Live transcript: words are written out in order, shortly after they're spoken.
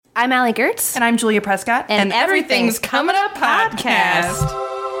I'm Allie Gertz. And I'm Julia Prescott. And Everything's Coming Up podcast.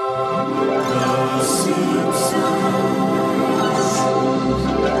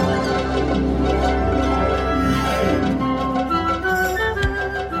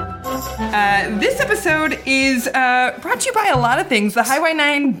 This episode is brought to you by a lot of things. The Highway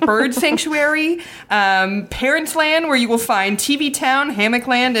 9 Bird Sanctuary, Parents Land, where you will find TV Town, Hammock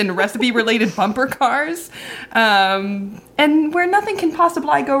Land, and recipe-related bumper cars. And where nothing can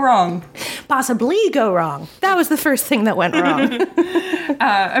possibly go wrong. Possibly go wrong. That was the first thing that went wrong.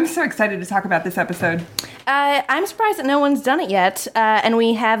 I'm so excited to talk about this episode. I'm surprised that no one's done it yet. And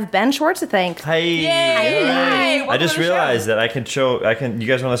we have Ben Schwartz to thank. Hey. Yay. I just realized that I can. You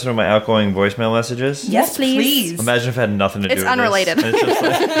guys want to listen to my outgoing voicemail messages? Yes, please. Imagine if it had nothing to do with It's unrelated. this.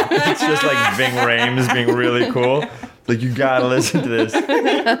 It's just like Ving Rhames being really cool. Like, you gotta listen to this.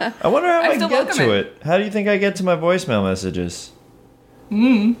 I wonder how I get to it. How do you think I get to my voicemail messages?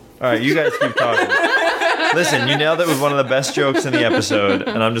 All right, you guys keep talking. Listen, you nailed it with one of the best jokes in the episode,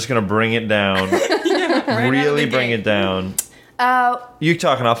 and I'm just gonna bring it down. Really bring it down. You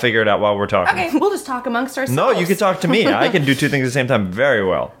talk and I'll figure it out while we're talking. Okay, we'll just talk amongst ourselves. No, you can talk to me. I can do two things at the same time very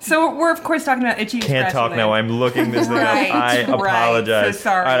well. So we're, of course, talking about Itchy and Can't Scratchy talk now. Land. I'm looking this thing up. I apologize. So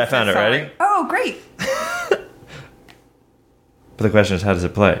sorry. All right, I found it. Sorry. Ready? Oh, great. But the question is, how does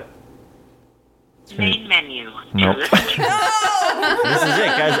it play? Main menu. Nope. This is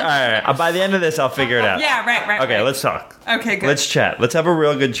it, guys. All right. By the end of this, I'll figure it out. Yeah, right. Okay, let's talk. Okay, good. Let's chat. Let's have a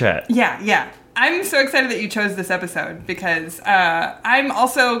real good chat. Yeah. I'm so excited that you chose this episode because I'm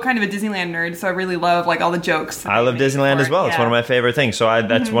also kind of a Disneyland nerd, so I really love like all the jokes. I love Disneyland as well. It's one of my favorite things. So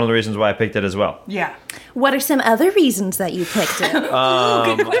that's one of the reasons why I picked it as well. Yeah. What are some other reasons that you picked it?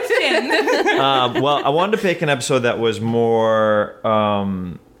 Good question. Well, I wanted to pick an episode that was more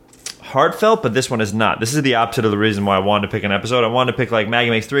heartfelt, but this one is not. This is the opposite of the reason why I wanted to pick an episode. I wanted to pick like Maggie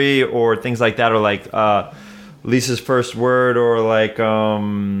Makes 3 or things like that, or like Lisa's First Word, or like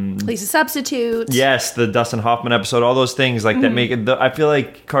Lisa Substitute. Yes, the Dustin Hoffman episode, all those things like that make it. I feel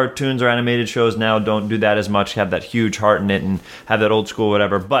like cartoons or animated shows now don't do that as much, have that huge heart in it and have that old school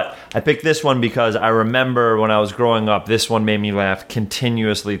whatever. But I picked this one because I remember when I was growing up, this one made me laugh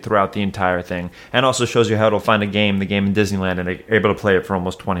continuously throughout the entire thing, and also shows you how to find the game in Disneyland, and they're able to play it for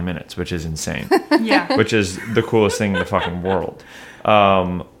almost 20 minutes, which is insane. Yeah. Which is the coolest thing in the fucking world.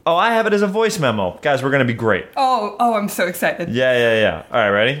 I have it as a voice memo. Guys, we're going to be great. Oh, I'm so excited. Yeah. All right,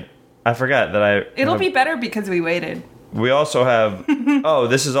 ready? I forgot that It'll be better because we waited. We also have...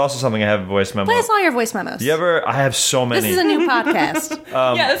 this is also something I have a voice memo. Play us all your voice memos. I have so many. This is a new podcast.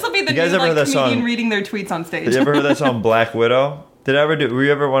 This will be the new comedian reading their tweets on stage. You ever heard that song Black Widow? Were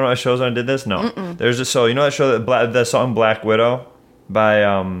you ever one of my shows when I did this? No. Mm-mm. There's a show, you know that show, that song Black Widow by,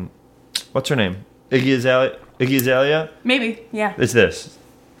 what's her name? Iggy Azalea? Maybe, yeah. It's this.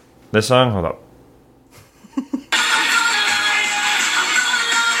 This song? Hold up.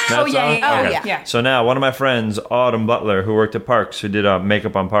 That song? Yeah. So now, one of my friends, Autumn Butler, who worked at Parks, who did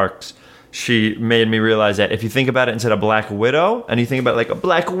makeup on Parks, she made me realize that if you think about it instead of Black Widow, and you think about like a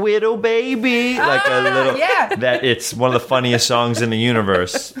Black Widow baby, like a little, that it's one of the funniest songs in the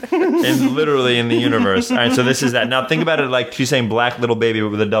universe, and literally in the universe. All right, so this is that. Now think about it like she's saying Black Little Baby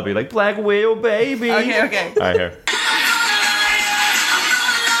with a W, like Black Widow baby. Okay. All right, here.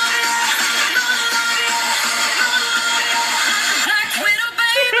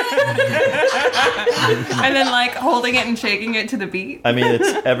 And then like holding it and shaking it to the beat. I mean, it's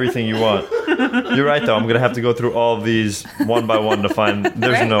everything you want. You're right, though. I'm gonna have to go through all of these one by one to find.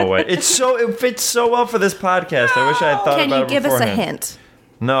 There's no way. It fits so well for this podcast. I wish I had thought Can about you it give us a beforehand. hint?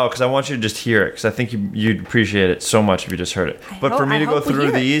 No, because I want you to just hear it. Because I think you'd appreciate it so much if you just heard it. But for me to go through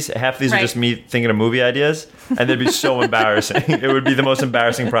these, half of these are just me thinking of movie ideas, and they'd be so embarrassing. It would be the most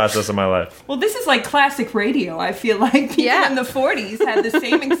embarrassing process of my life. Well, this is like classic radio. I feel like people in the 40s had the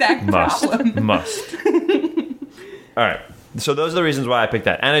same exact problem. Must. All right. So those are the reasons why I picked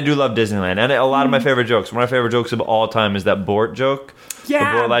that. And I do love Disneyland. And a lot of my favorite jokes. One of my favorite jokes of all time is that Bort joke.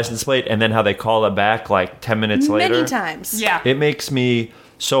 Yeah. The Bort license plate. And then how they call it back like 10 minutes later. Many times. Yeah. It makes me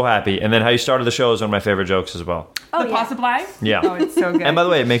so happy. And then how you started the show is one of my favorite jokes as well. The Possibly? Yeah. Oh, it's so good. And by the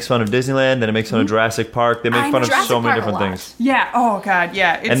way, it makes fun of Disneyland. And it makes fun of Jurassic Park. They make fun of so many different things. Yeah. Oh, God.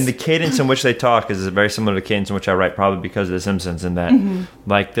 Yeah. And the cadence in which they talk is very similar to the cadence in which I write, probably because of The Simpsons, in that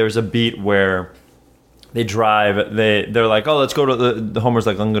like there's a beat where they drive, they're like, oh, let's go to the Homer's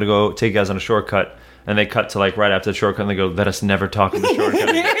like, I'm gonna go take you guys on a shortcut, and they cut to like right after the shortcut, and they go, let us never talk on the shortcut.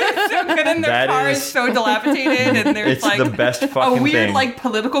 It's so good, and their car is so dilapidated, and there's it's like the best fucking a weird thing. like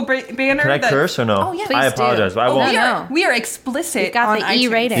political banner. Can I curse or no? Oh yeah, I apologize, but I won't. We are explicit. You got on the iTunes. E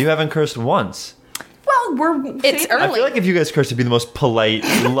rating. You haven't cursed once. Well, It's early. I feel like if you guys curse, it'd be the most polite,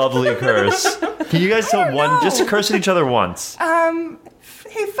 lovely curse. Can you guys tell one? Just curse at each other once.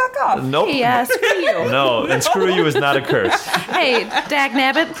 Hey, fuck off. Nope. Yeah, screw you. No, and screw you is not a curse. Hey, dag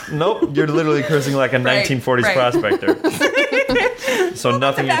nabbit. Nope, you're literally cursing like a 1940s prospector. So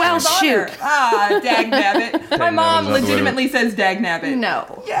nothing is. Well, shoot. Dag nabbit. My mom legitimately says dag nabbit.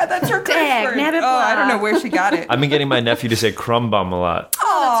 No. Yeah, that's her curse Dag word. nabbit. I don't know where she got it. I've been getting my nephew to say crumb bum a lot.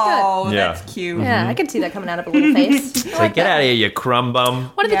 Oh, Yeah. that's cute. Yeah, I can see that coming out of a little face. It's like, get out of here, you crumb bum.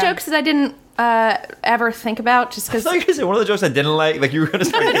 One of the Yeah. jokes that I didn't ever think about, just I because. thought you were gonna say one of the jokes I didn't like you were gonna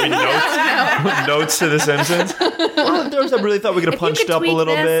start giving notes to The Simpsons. One of the jokes I really thought we could have punched up a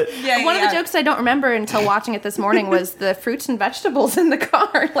little bit. Yeah, One of the jokes I don't remember until watching it this morning was the fruits and vegetables in the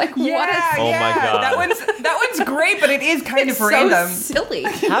car. Like, Yeah, what is Oh my God. That one's great, but it is kind of random. so silly?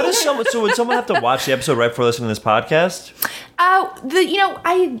 How does someone? So would someone have to watch the episode right before listening to this podcast?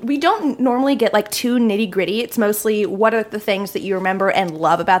 We don't normally get like too nitty gritty. It's mostly what are the things that you remember and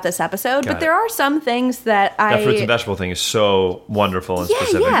love about this episode. Got But there are some things that That fruits and vegetable thing is so wonderful and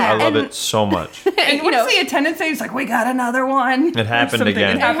specific. yeah, I love and- it so much. And what does the attendant say? He's like, we got another one. It happened Something.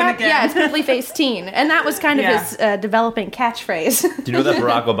 again. It happened again. Yeah, it's Pimply Face Teen, and that was kind of Yeah. his developing catchphrase. Do you know that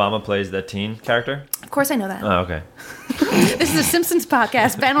Barack Obama plays that teen character? Of course, I know that. Oh, okay. This is a Simpsons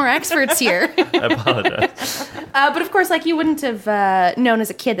podcast. Ben, we're experts here. I apologize. But of course, like you wouldn't have known as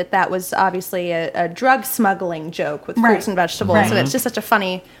a kid that was obviously a drug smuggling joke with fruits and vegetables, Right. and it's just such a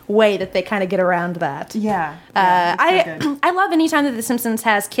funny way that they kind of get around that. Yeah. I love any time that The Simpsons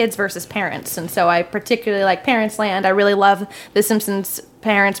has kids versus parents, and so I particularly like Parents Land. I really love The Simpsons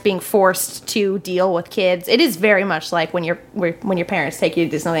parents being forced to deal with kids. It is very much like when your parents take you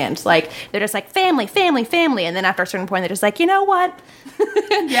to Disneyland. Like they're just like family, family, family, and then after a certain point, they're just like, you know what?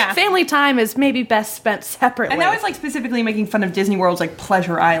 Yeah. Family time is maybe best spent separately. And that was like specifically making fun of Disney World's like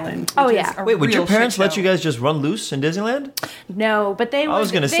Pleasure Island. Oh, which yeah. is a Wait, would your real parents shit let show. you guys just run loose in Disneyland? No, but they would.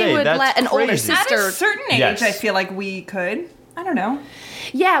 was gonna they say, would that's let an older crazy. At sister. a certain age, Yes. I feel like we could. I don't know.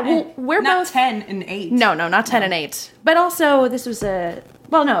 Yeah, well, we're Not both 10 and 8. No, not 10 and 8. But also, this was a.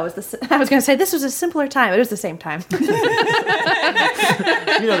 Well, no, it was I was going to say this was a simpler time. It was the same time. You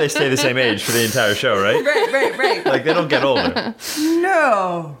know they stay the same age for the entire show, right? Right. Like they don't get older.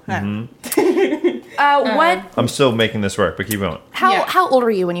 No. What? I'm still making this work, but keep going. How old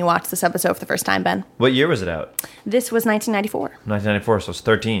were you when you watched this episode for the first time, Ben? What year was it out? This was 1994. 1994, so it's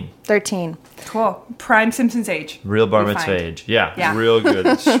 13. 13. Cool. Prime Simpsons age. Real bar We mitzvah find. age. Yeah, Yeah. real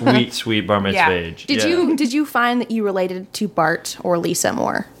good. Sweet bar mitzvah Yeah. age. Did Yeah. you find that you related to Bart or Lisa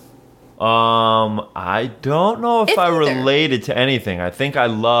more? I don't know if I Either. related to anything. I think I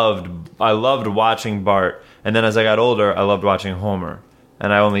loved watching Bart, and then as I got older, I loved watching Homer.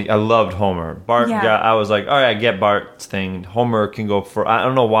 And I loved Homer. Bart, Yeah. I was like, all right, I get Bart's thing. Homer can go for, I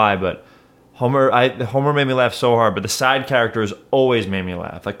don't know why, but Homer made me laugh so hard, but the side characters always made me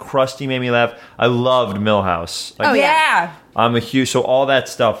laugh. Like Krusty made me laugh. I loved Millhouse. Like, Oh, yeah. Yeah. I'm a huge, so all that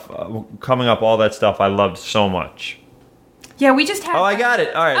stuff, coming up, all that stuff I loved so much. Yeah, we just had. Oh, I got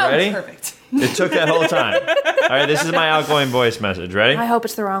it. All right, ready? Perfect. It took that whole time. All right, this is my outgoing voice message. Ready? I hope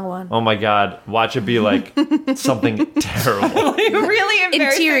it's the wrong one. Oh my God. Watch it be like something terrible. Really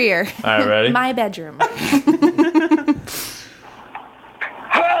embarrassing. Interior. All right, ready? My bedroom.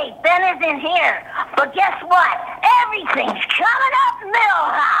 Hey, Ben isn't here. But guess what? Everything's coming up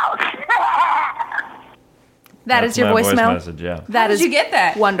Millhouse. That That's is your my voice voicemail. message, yeah. That How did is you get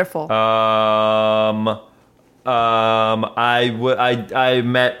that? wonderful. I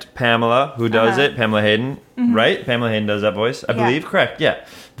met Pamela, who does it. Pamela Hayden, right? Pamela Hayden does that voice, I believe. Correct. Yeah.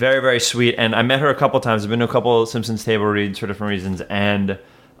 Very, very sweet. And I met her a couple times. I've been to a couple Simpsons table reads for different reasons, and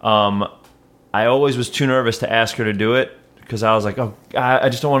I always was too nervous to ask her to do it because I was like, oh, I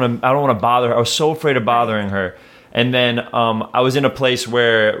just don't want to. I don't want to bother her. I was so afraid of bothering her. And then I was in a place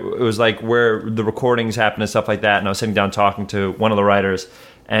where it was like where the recordings happen and stuff like that. And I was sitting down talking to one of the writers,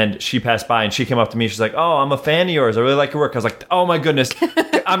 and she passed by and she came up to me. She's like, "Oh, I'm a fan of yours. I really like your work." I was like, "Oh my goodness,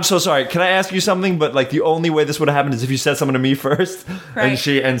 I'm so sorry. Can I ask you something?" But like the only way this would have happened is if you said something to me first. Right.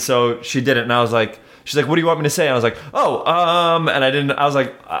 And so she did it, and I was like. She's like, "What do you want me to say?" And I was like, and I didn't. I was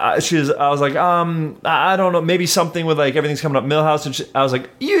like, I don't know, maybe something with like everything's coming up Millhouse. And I was like,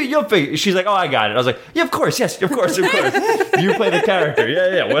 you'll figure. She's like, "Oh, I got it." I was like, "Yeah, of course, yes, of course." You play the character,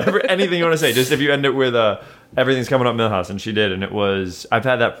 yeah, whatever, anything you want to say. Just if you end it with everything's coming up Millhouse, and she did, and it was. I've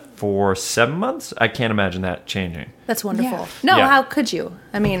had that for 7 months. I can't imagine that changing. That's wonderful. Yeah. No, Yeah. how could you?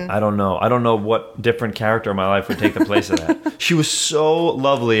 I mean, I don't know. I don't know what different character in my life would take the place of that. She was so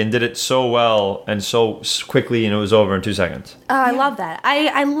lovely and did it so well and so quickly, and it was over in 2 seconds. I love that.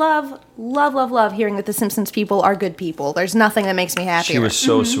 I love hearing that the Simpsons people are good people. There's nothing that makes me happier. She was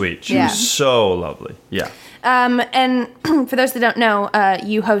so sweet. She Yeah. was so lovely. Yeah. And for those that don't know,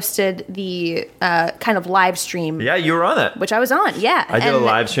 you hosted the kind of live stream, Yeah, you were on it. which I was on. Yeah, I did a And-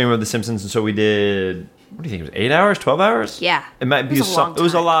 live stream of The Simpsons, and so we did. What do you think? It was 8 hours, 12 hours? Yeah. It might be. It was a long It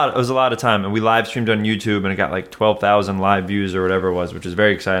was a time. lot. It was a lot of time, and we live streamed on YouTube, and it got like 12,000 live views or whatever it was, which is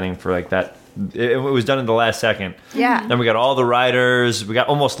very exciting for like that. It was done in the last second. Yeah. Then we got all the writers. We got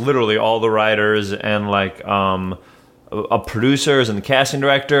almost literally all the writers and like producers and the casting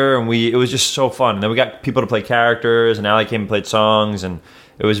director, and it was just so fun. And then we got people to play characters, and Allie came and played songs, and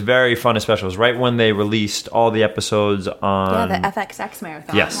it was very fun and special. It was right when they released all the episodes on the FXX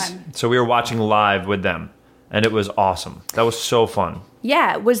marathon. Yes. So we were watching live with them, and it was awesome. That was so fun.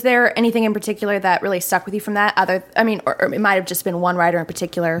 Yeah. Was there anything in particular that really stuck with you from that? Or it might have just been one writer in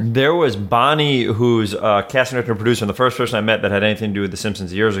particular. There was Bonnie, who's a casting director and producer, and the first person I met that had anything to do with The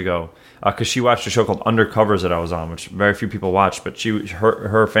Simpsons years ago, because she watched a show called Undercovers that I was on, which very few people watched, but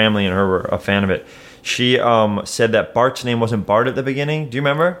her family and her were a fan of it. She said that Bart's name wasn't Bart at the beginning. Do you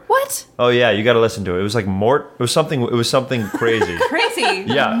remember? What? Oh yeah, you got to listen to it. It was like Mort. It was something crazy. Crazy.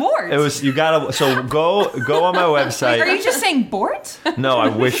 Yeah, Mort. It was. You gotta. So go on my website. Are you just saying Bort? No, I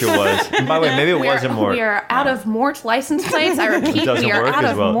wish it was. And by the way, maybe it wasn't Mort. We are out of Mort license plates. I repeat, doesn't we are work out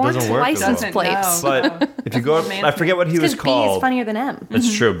as of well. It Mort doesn't work as license well. plates. But if you go, I forget what he was Because B is called. funnier than M.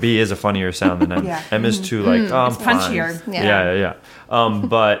 It's true. B is a funnier sound than M. Yeah. M is too like oh, I'm It's fine. punchier. Yeah. Yeah.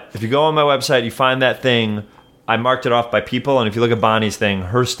 But if you go on my website, you find that thing. I marked it off by people, and if you look at Bonnie's thing,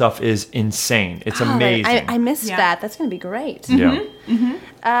 her stuff is insane. It's amazing. I missed Yeah. that. That's going to be great. Yeah.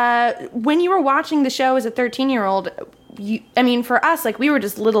 When you were watching the show as a 13-year-old, for us, like, we were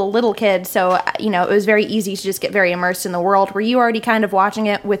just little kids, so, it was very easy to just get very immersed in the world. Were you already kind of watching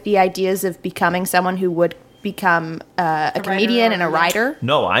it with the ideas of becoming someone who would become a comedian and a writer?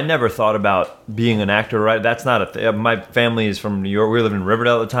 No, I never thought about being an actor. Right? That's not a thing. My family is from New York. We lived in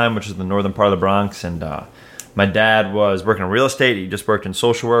Riverdale at the time, which is the northern part of the Bronx, and my dad was working in real estate. He just worked in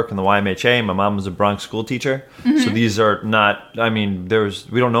social work in the YMHA. My mom was a Bronx school teacher. So these are not, we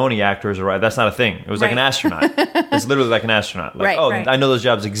don't know any actors or that's not a thing. It was like an astronaut. It's literally like an astronaut. Like, Right. I know those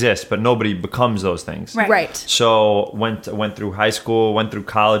jobs exist, but nobody becomes those things. Right. So went through high school, went through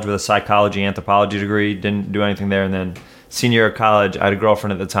college with a psychology, anthropology degree, didn't do anything there. And then senior year of college, I had a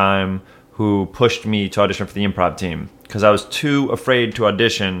girlfriend at the time who pushed me to audition for the improv team because I was too afraid to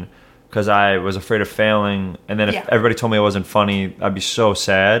audition because I was afraid of failing. And then if everybody told me I wasn't funny, I'd be so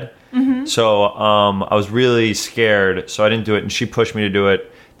sad. So I was really scared, so I didn't do it. And she pushed me to do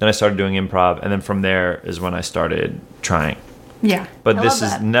it. Then I started doing improv. And then from there is when I started trying. Yeah. But I this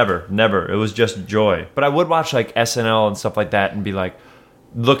love is that. never. It was just joy. But I would watch like SNL and stuff like that and be like,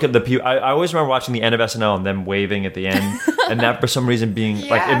 look at the people. I always remember watching the end of SNL and them waving at the end. And that for some reason being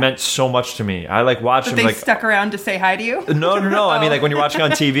like, it meant so much to me. I like watched But them they like. stuck around to say hi to you? No. I mean, like when you're watching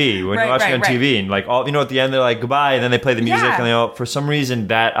on TV, Right, right. TV, and like all at the end they're like goodbye, and then they play the music, Yeah. and they all for some reason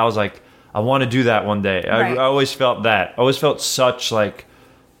that I was like, I want to do that one day. Right. I always felt that. I always felt such like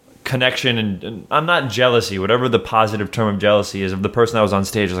connection, and I'm not jealousy, whatever the positive term of jealousy is of the person that was on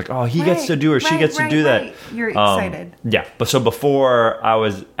stage. I was like, oh, he gets to do or she gets to do that. You're excited. Yeah, but so before I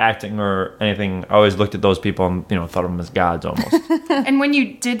was acting or anything, I always looked at those people and thought of them as gods almost. And when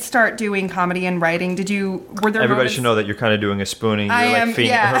you did start doing comedy and writing, were there Everybody moments- should know that you're kind of doing a spooning. You're I like am,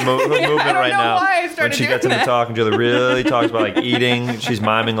 feeding yeah. her movement I don't right know now. why I When started she gets doing into that. talking, Julie really talks about like eating. She's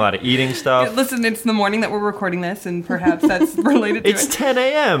miming a lot of eating stuff. Listen, it's the morning that we're recording this, and perhaps that's related to It's it. 10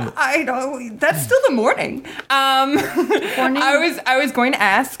 a.m. I know that's still the morning. I was going to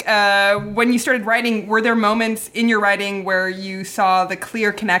ask when you started writing, were there moments in your writing where you saw the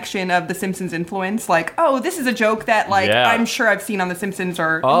clear connection of The Simpsons influence? Like, oh, this is a joke that I'm sure I've seen on The Simpsons,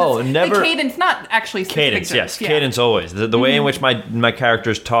 or never. The cadence, not actually specific Cadence, jokes. yes, Yeah. cadence always. The way in which my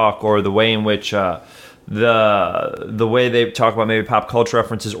characters talk, or the way in which the way they talk about maybe pop culture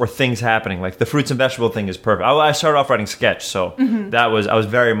references or things happening, like the fruits and vegetable thing is perfect. I started off writing sketch, so I was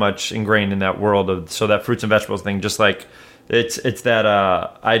very much ingrained in that world of that fruits and vegetables thing. Just like it's that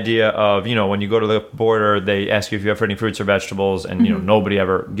idea of when you go to the border, they ask you if you have any fruits or vegetables, and nobody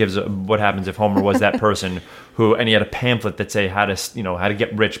ever gives what happens if Homer was that person and he had a pamphlet that say how to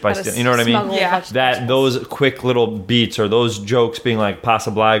get rich by stealing. You know what I mean? Yeah. That those quick little beats or those jokes being like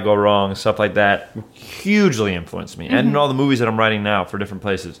possibly go wrong, stuff like that, hugely influenced me. And in all the movies that I'm writing now for different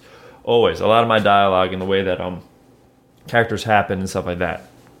places, Always. A lot of my dialogue and the way that characters happen and stuff like that.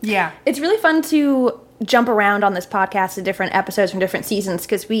 Yeah. It's really fun to jump around on this podcast to different episodes from different seasons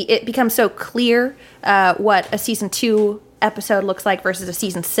because it becomes so clear what a season 2 episode looks like versus a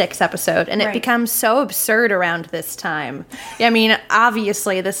season 6 episode, and it becomes so absurd around this time. I mean,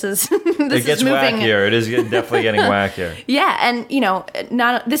 obviously this is it gets moving. wackier. It is definitely getting wackier. Yeah, and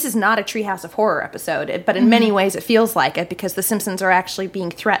this is not a Treehouse of Horror episode, but in many ways it feels like it because the Simpsons are actually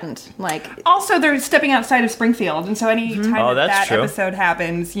being threatened. Like, also they're stepping outside of Springfield, and so any time that true. episode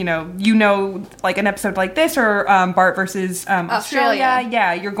happens, like an episode like this or Bart versus Australia,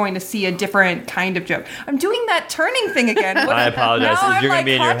 yeah, you're going to see a different kind of joke. I'm doing that turning thing again. I apologize. You're going to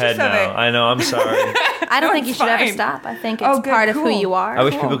be in your head now. I know. I'm sorry. I don't think you should ever stop. I think it's part of who you are. I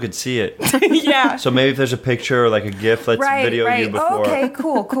wish people could see it. Yeah. So maybe if there's a picture or like a GIF, let's video you before. Okay,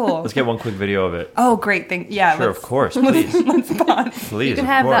 cool. Let's get one quick video of it. Oh, great thing. Yeah. Sure, of course. Please. Let's pause. Please. You can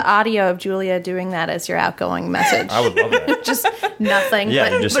have the audio of Julia doing that as your outgoing message. I would love that. Just nothing.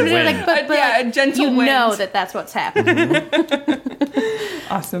 Yeah, but, just but a wind. A gentle wind. You know that's what's happening.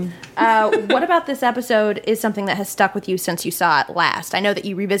 Awesome. What about this episode is something that has stuck with you since you saw it last? I know that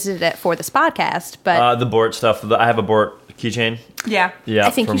you revisited it for this podcast, but the Bort stuff. I have a Bort keychain. Yeah. Yeah. I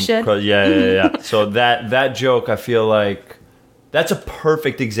think you should. Yeah. So that joke, I feel like that's a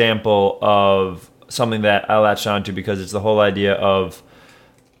perfect example of something that I latched onto because it's the whole idea of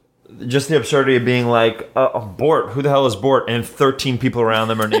just the absurdity of being like, Bort, who the hell is Bort? And 13 people around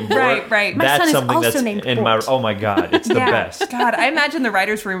them are named Bort. Right. My son That's is something also that's named in Bort. my, oh my God, it's the best. God, I imagine the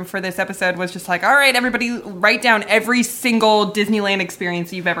writer's room for this episode was just like, all right, everybody write down every single Disneyland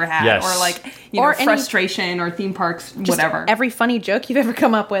experience you've ever had. Yes. Or like, Or any- frustration or theme parks, whatever. every funny joke you've ever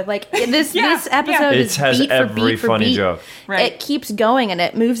come up with. Like this episode It is has beat for every beat for funny beat. joke. Right. It keeps going and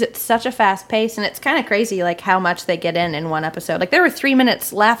it moves at such a fast pace, and it's kind of crazy like how much they get in one episode. Like there were 3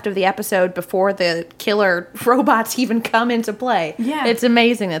 minutes left of the episode before the killer robots even come into play. Yeah. It's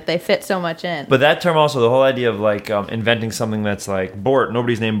amazing that they fit so much in. But that term also, the whole idea of like inventing something that's like Bort,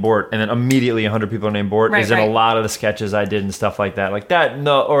 nobody's named Bort, and then immediately 100 people are named Bort is in a lot of the sketches I did and stuff like that. Like that,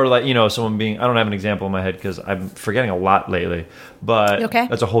 no, or like, someone being, I don't have an example in my head because I'm forgetting a lot lately, but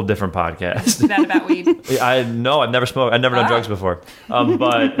that's a whole different podcast. Is that about weed? I've never smoked. I've never done drugs before.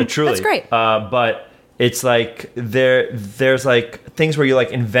 But truly. That's great. But it's like there's like things where you like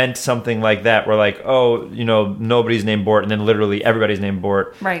invent something like that where like, nobody's named Bort and then literally everybody's named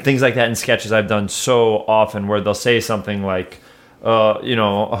Bort. Right. Things like that in sketches I've done so often where they'll say something like,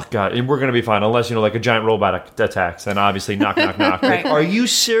 oh God, we're going to be fine unless, like a giant robot attacks and obviously knock. Right. Like, are you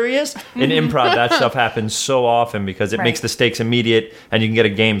serious? In improv, that stuff happens so often because it makes the stakes immediate and you can get a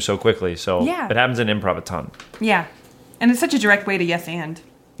game so quickly. So it happens in improv a ton. Yeah. And it's such a direct way to yes and.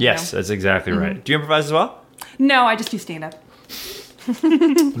 Yes, that's exactly right. Do you improvise as well? No, I just do stand up.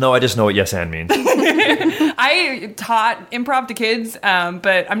 No, I just know what yes and means. I taught improv to kids,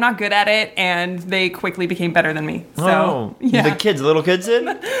 but I'm not good at it, and they quickly became better than me. So, the little kids did?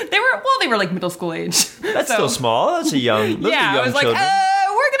 They were like middle school age. That's still small. That's a young. Those are young I was like, children.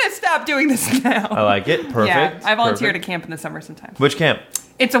 we're gonna stop doing this now. I like it. Perfect. Yeah, I volunteered at camp in the summer sometimes. Which camp?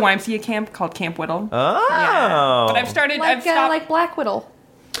 It's a YMCA camp called Camp Whittle. Oh, yeah. But I've stopped. like Black Widow.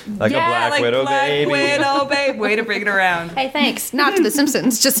 Like a Black Widow baby. Widow baby. Way to bring it around. Hey, thanks. Not to The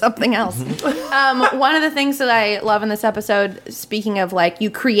Simpsons, just something else. One of the things that I love in this episode, speaking of like you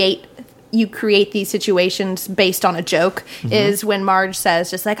create these situations based on a joke, is when Marge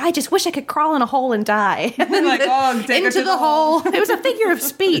says just like, I just wish I could crawl in a hole and die. Like, take her into to the hole. It was a figure of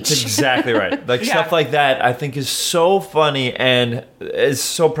speech. That's exactly right. Like stuff like that I think is so funny and is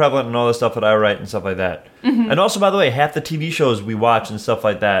so prevalent in all the stuff that I write and stuff like that. And also, by the way, half the TV shows we watch and stuff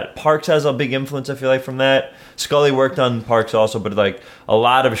like that, Parks has a big influence, I feel like, from that. Scully worked on Parks also, but like a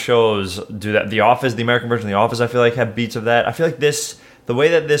lot of shows do that. The Office, the American version of The Office, I feel like have beats of that. I feel like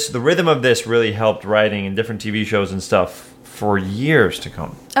the rhythm of this really helped writing in different TV shows and stuff for years to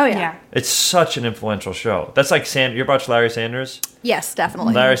come. Oh, yeah. It's such an influential show. That's like you ever watch Larry Sanders? Yes,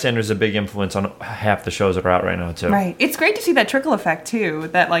 definitely. Larry Sanders is a big influence on half the shows that are out right now, too. Right. It's great to see that trickle effect, too,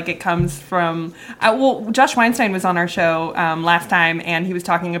 that, like, it comes from... Josh Weinstein was on our show last time, and he was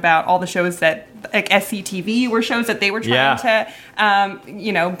talking about all the shows that, like, SCTV were shows that they were trying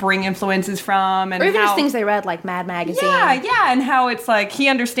to, bring influences from. And or even how, just things they read, like Mad Magazine. Yeah, and how it's, like, he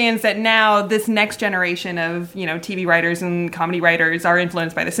understands that now this next generation of, TV writers and comedy writers are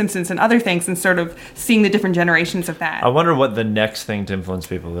influenced by The Simpsons and other things, and sort of seeing the different generations of that. I wonder what the next thing to influence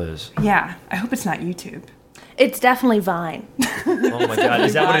people is. Yeah, I hope it's not YouTube. It's definitely Vine. Oh my god,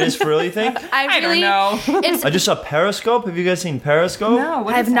 is that what it is for real, you think? I don't know. It's, I just saw Periscope. Have you guys seen Periscope? No,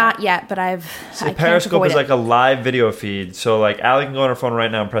 what I is have that? not yet, but I can't Periscope avoid is it. like a live video feed. So like Allie can go on her phone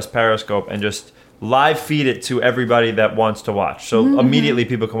right now and press Periscope and just live feed it to everybody that wants to watch. So immediately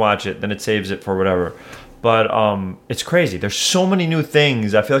people can watch it, then it saves it for whatever. But it's crazy. There's so many new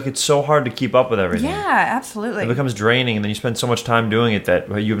things. I feel like it's so hard to keep up with everything. Yeah, absolutely. It becomes draining, and then you spend so much time doing it that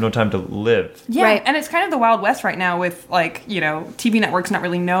you have no time to live. Yeah, Right. and it's kind of the Wild West right now with, like, you know, TV networks not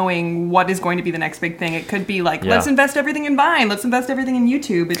really knowing what is going to be the next big thing. It could be like, let's invest everything in Vine, let's invest everything in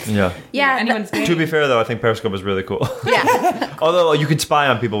YouTube. It's Yeah. Yeah, anyone's game. To be fair, though, I think Periscope is really cool. Yeah, Although you could spy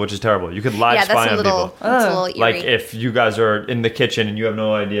on people, which is terrible. You could live yeah, spy that's a on little, people. that's a little eerie. Like if you guys are in the kitchen and you have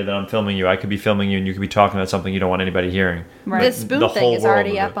no idea that I'm filming you, I could be filming you and you could be talking about something you don't want anybody hearing. Right. This spoon The thing whole is already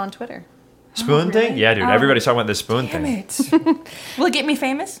world of up it. on Twitter. Spoon really? thing? Yeah, dude. Everybody's talking about this spoon Damn thing. it. Will it get me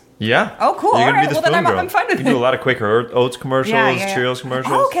famous? Yeah. Oh, cool. You're All gonna right. be the Well, then spoon girl. I'm fine with You do it. a lot of Quaker Oats commercials, Cheerios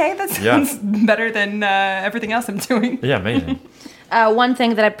commercials. Oh, okay, that Yeah. sounds better than everything else I'm doing. Yeah, amazing. One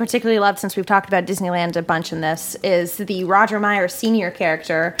thing that I particularly loved, since we've talked about Disneyland a bunch in this, is the Roger Myers Sr.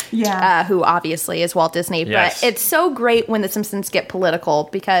 character, who obviously is Walt Disney. Yes. But it's so great when The Simpsons get political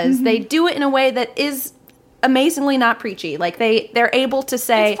because they do it in a way that is amazingly not preachy. Like they're able to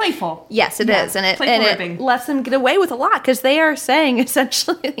say, It's playful. Yes, it is, and Playful it ribbing. lets them get away with a lot because they are saying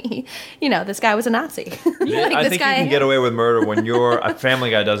essentially, this guy was a Nazi. Like, I this think guy- you can get away with murder when you're a Family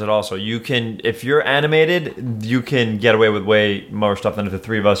Guy does it also. You can, if you're animated, you can get away with way more stuff than if the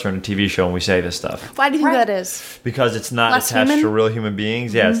three of us are in a TV show and we say this stuff. Why do you think Right. that is? Because it's not Less attached human? to real human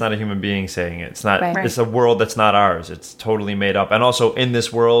beings. Yeah, it's not a human being saying it. It's not. Right. It's a world that's not ours. It's totally made up. And also in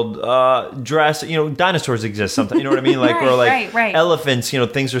this world, Jurassic, dinosaurs exist. Sometimes, you know what I mean? Like or like right. elephants.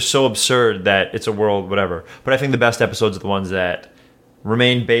 Things are so absurd that it's a world, whatever. But I think the best episodes are the ones that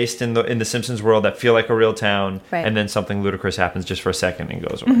remain based in the Simpsons world that feel like a real town, Right. and then something ludicrous happens just for a second and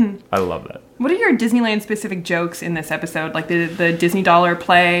goes away. I love that. What are your Disneyland specific jokes in this episode? Like the Disney dollar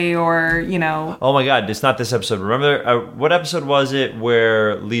play or, Oh my God, it's not this episode. Remember, what episode was it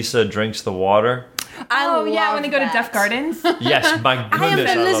where Lisa drinks the water? Oh, yeah, love when they go to that. Duff Gardens. Yes, my goodness, I am the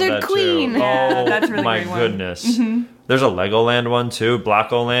love lizard that queen. Too. Yeah, Oh, that's a really my great one. goodness. There's a Legoland one too,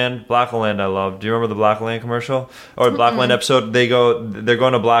 Blockoland. Blockoland I love. Do you remember the Blockoland commercial? Or Blockoland episode, they're going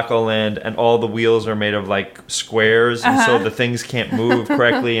to Blockoland and all the wheels are made of like squares and so the things can't move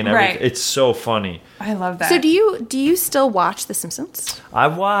correctly and everything. Right. It's so funny. I love that. So do you still watch The Simpsons? By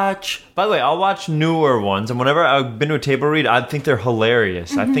the way, I'll watch newer ones, and whenever I've been to a table read, I think they're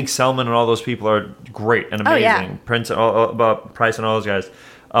hilarious. I think Selman and all those people are great and amazing. Oh, yeah. Price and all those guys.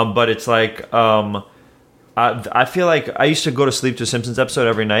 But it's like, I feel like I used to go to sleep to a Simpsons episode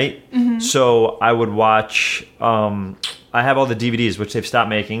every night, so I would watch. I have all the DVDs, which they've stopped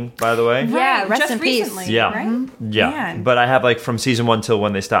making, by the way. Yeah, rest just in peace. recently, Yeah. right? Yeah, Man. but I have like from season 1 till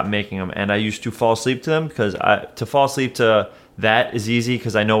when they stopped making them, and I used to fall asleep to them because to fall asleep to that is easy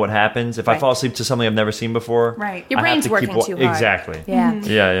because I know what happens. If I Right. fall asleep to something I've never seen before, Right. Your I have brain's to keep working too hard. Exactly. Yeah.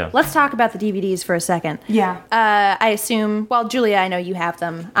 Yeah. Let's talk about the DVDs for a second. Yeah. I assume, well, Julia, I know you have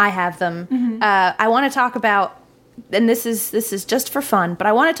them. I have them. I want to talk about, and this is just for fun, but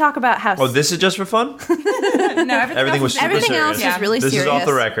I want to talk about how Oh, this is just for fun? No, Everything was super everything else serious. is really This serious. is off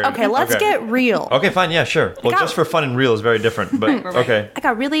the record. Okay, let's get real. Okay, fine. Yeah, sure. Well, got- just for fun and real is very different, but okay. I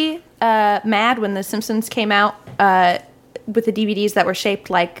got really mad when The Simpsons came out with the DVDs that were shaped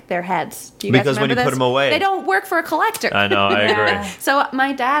like their heads. Do you guys Because when remember you put this? them away. They don't work for a collector. I know, I agree. So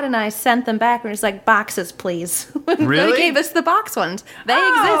my dad and I sent them back, and it's like, boxes, please. Really? They gave us the box ones. They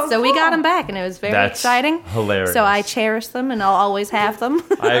Oh, exist, so we cool. got them back, and it was very That's exciting. hilarious. So I cherish them, and I'll always have them.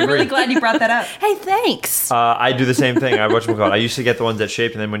 I I'm agree. really glad you brought that up. Hey, thanks. I do the same thing. I used to get the ones that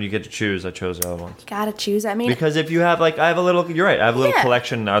shaped, and then when you get to choose, I chose the other ones. Gotta choose. I mean, Because if you have you're right. I have a little Yeah.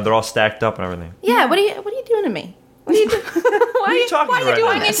 collection. They're all stacked up and everything. yeah. What are you doing to me? What are you doing? Why are you talking why are you right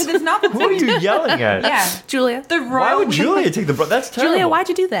doing now? this? Into this novel. Who are you yelling at? Yeah. Julia? The royal. Why would Julia take the? That's terrible. Julia, why'd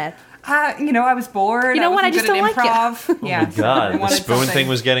you do that? I was bored. You know what? I wasn't just good at don't like improv. Yeah. so I God, the wanted spoon something. thing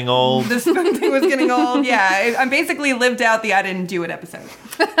was getting old. The spoon thing was getting old. Yeah, I basically lived out the I didn't do it episode.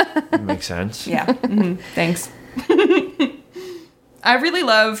 Makes sense. Yeah. Thanks. I really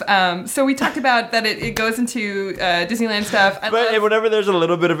love. So we talked about that it goes into Disneyland stuff. I But love, whenever there's a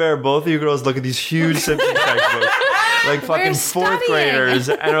little bit of error, both of you girls look at these huge Simpsons textbooks, like fucking fourth studying. graders,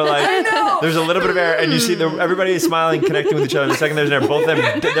 and are like, there's a little bit of error, and you see everybody is smiling, connecting with each other. The second there's an error, both of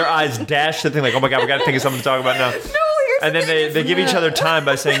them, their eyes dash the thing, like, oh my God, we got to think of something to talk about now. And then they give each other time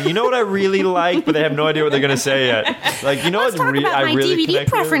by saying, you know what I really like, but they have no idea what they're going to say yet. Like, you know Let's what talk about I my really DVD connect with?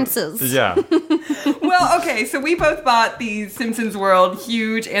 preferences. Yeah. Well, okay, so we both bought the Simpsons World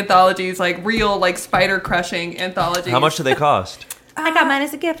huge anthologies, like real, like spider-crushing anthologies. How much do they cost? I got mine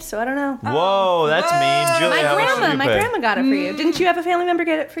as a gift, so I don't know. Whoa, that's mean. Julie, how much did you My pay? grandma got it for you. Didn't you have a family member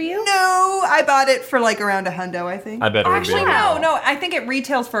get it for you? No, I bought it for like around $100, I think. I bet it would Actually, be. no, I think it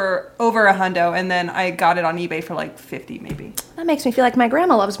retails for over $100, and then I got it on eBay for like 50, maybe. That makes me feel like my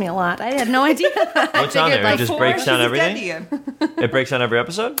grandma loves me a lot. I had no idea. What's on there? It just breaks down She's everything? dead to you. It breaks down every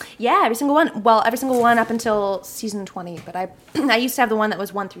episode? Yeah, every single one. Well, every single one up until season 20. But I used to have the one that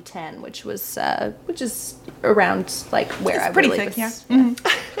was 1 through 10, which is around like where It's I pretty really thick, was. yeah.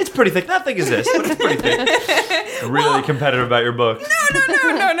 It's pretty thick. Not thick as this, but it's pretty thick. Really competitive about your book. No.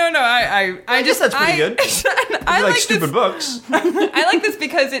 I guess that's pretty good. I You like this- stupid books. I like this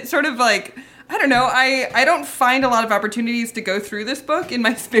because it's sort of like, I don't know, I don't find a lot of opportunities to go through this book in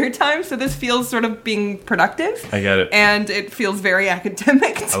my spare time, so this feels sort of being productive. I get it. And it feels very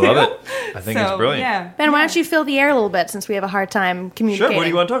academic, too. I love it. I think it's brilliant. Yeah. Ben, why don't you fill the air a little bit since we have a hard time Sure, communicating? what do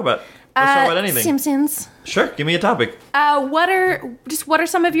you want to talk about? Let's talk about anything. Simpsons. Sure, give me a topic. What are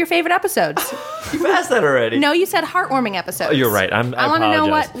some of your favorite episodes? You've asked that already. No, you said heartwarming episodes. Oh, you're right. I want to know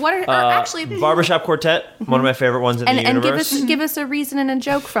apologize. what are or actually Barbershop Quartet, one of my favorite ones in the and universe. give us a reason and a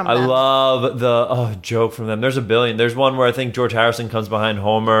joke from I them. love the joke from them. There's a billion. There's one where I think George Harrison comes behind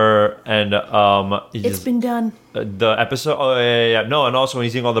Homer and It's been done. the episode. Oh yeah. No, and also when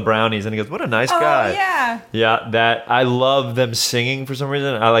he's eating all the brownies and he goes, "What a nice guy." Oh, yeah. Yeah, that I love them singing for some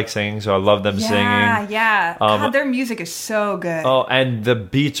reason. I like singing, so I love them singing. Yeah. God, their music is so good. Oh, and the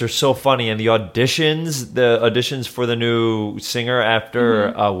beats are so funny, and the auditions for the new singer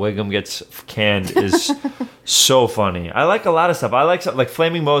after Wiggum gets canned is so funny. I like a lot of stuff. I like like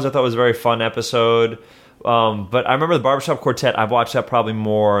Flaming Moe's. I thought was a very fun episode. But I remember the Barbershop Quartet. I've watched that probably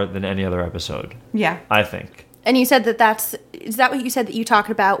more than any other episode. Yeah. I think. And you said is that what you said that you talked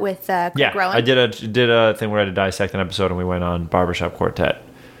about with Craig Rowan? I did a thing where I had to dissect an episode, and we went on Barbershop Quartet.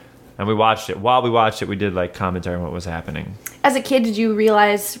 And we watched it. While we watched it, we did like commentary on what was happening. As a kid, did you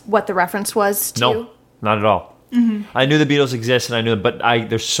realize what the reference was to? No, not at all. I knew the Beatles exist, and I knew, but I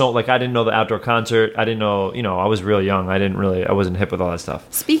didn't know the outdoor concert. I didn't know, I was really young. I wasn't hip with all that stuff.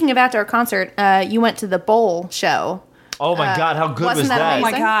 Speaking of outdoor concert, you went to the Bowl show. Oh my God, how good wasn't was that that? Oh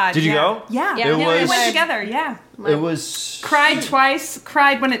my God. Did you go? Yeah. Yeah. We was- went together, yeah. It was Cried twice,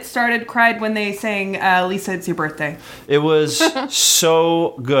 cried when it started, cried when they sang Lisa, It's Your Birthday. It was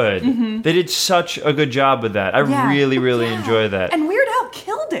so good. They did such a good job with that. I really, really enjoyed that. And Weird Al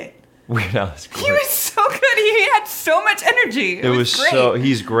killed it. Weird Al is great. He was so good. He had so much energy. It was great.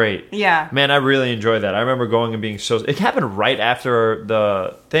 He's great. Yeah. Man, I really enjoyed that. I remember going and being it happened right after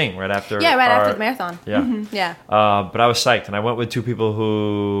the thing, After the marathon. Yeah. Yeah. But I was psyched, and I went with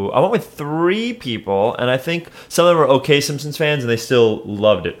I went with 3 people, and I think some of them were okay Simpsons fans, and they still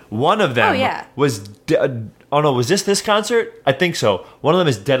loved it. One of them was, was this concert? I think so. One of them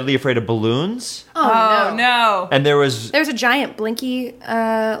is deadly afraid of balloons. Oh, no. And there's a giant Blinky,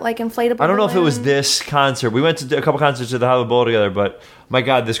 like inflatable. I don't know if it was balloon. this concert. We went to a couple concerts at the Hollywood Bowl together, but my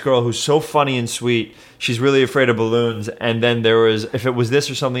God, this girl who's so funny and sweet, she's really afraid of balloons. And then if it was this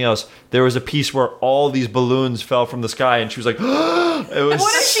or something else, there was a piece where all these balloons fell from the sky, and she was like, it was,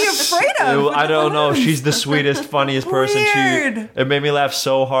 What is she afraid of? with I the don't know. balloons? She's the sweetest, funniest person. Weird. It made me laugh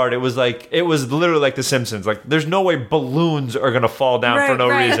so hard. It was literally like The Simpsons. Like, there's no way balloons are gonna fall down for no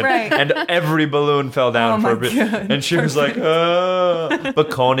reason. Right. And every balloon fell down for a bit. God. And she was like, But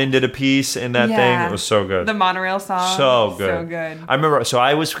Conan did a piece in that thing. It was so good. The monorail song. So good. So good. I remember. So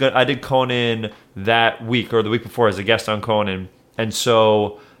I did Conan that week or the week before as a guest on Conan, and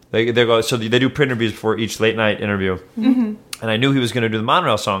so they do pre-interviews before each late night interview. Mm-hmm. And I knew he was going to do the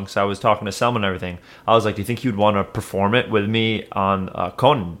monorail song, so I was talking to Selma and everything. I was like, "Do you think he would want to perform it with me on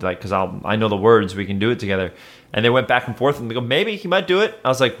Conan? Like, because I know the words, we can do it together." And they went back and forth, and they go, "Maybe he might do it." I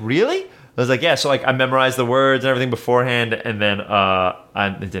was like, "Really?" I was like, "Yeah." So I memorized the words and everything beforehand, and then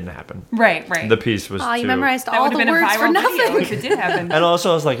it didn't happen. Right. The piece was. Oh, you too... mememorized That all would the have been a words for viral video nothing. if it did happen. And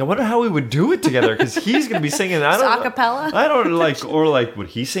also, I was like, I wonder how we would do it together, because he's going to be singing. I don't. Acapella? I don't would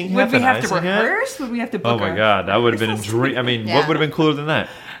he sing half Would we and have I to sing half? rehearse? Would we have to book Oh my God, that would have been a dream. I mean, Yeah. what would have been cooler than that?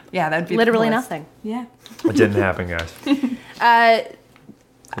 Yeah, that'd be Literally the coolest. nothing. Yeah. It didn't happen, guys.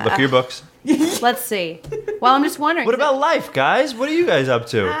 Look at your books. Let's see. Well, I'm just wondering. What about life, guys? What are you guys up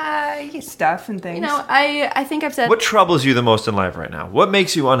to? Stuff and things. I think I've said What troubles you the most in life right now? What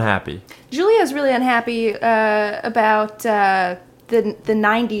makes you unhappy? Julia's really unhappy about the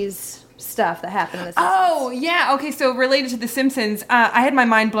 90s stuff that happened in this. Oh, yeah. Okay, so related to The Simpsons, I had my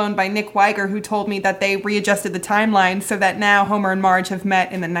mind blown by Nick Weiger, who told me that they readjusted the timeline so that now Homer and Marge have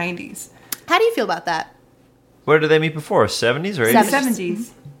met in the 90s. How do you feel about that? Where did they meet before? 70s or 80s? 70s.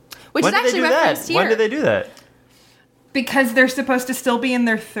 which is actually referenced here. When did they do that? Because they're supposed to still be in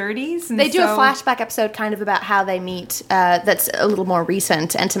their 30s. And they do a flashback episode kind of about how they meet that's a little more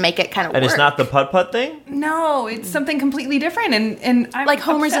recent, and to make it kind of And work. It's not the putt-putt thing? No, it's something completely different. And I'm like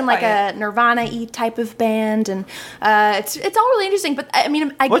Homer's in like a Nirvana-y type of band, and it's all really interesting. But I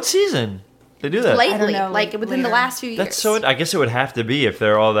mean, What season? They do that? lately, I don't know, like within later. the last few years. That's so. I guess it would have to be if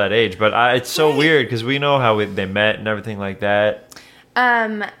they're all that age, but it's so weird because we know how they met and everything like that.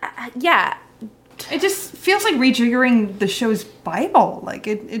 Yeah. It just feels like rejiggering the show's Bible. Like,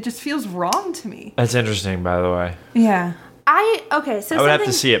 it just feels wrong to me. That's interesting, by the way. Yeah. So I would have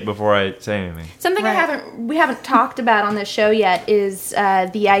to see it before I say anything. Something Right. we haven't talked about on this show yet is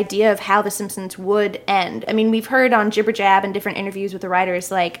the idea of how The Simpsons would end. I mean, we've heard on Jibber Jab and different interviews with the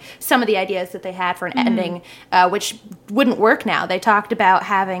writers, like, some of the ideas that they had for an ending, which wouldn't work now. They talked about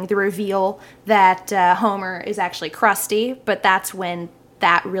having the reveal that Homer is actually Krusty, but that's when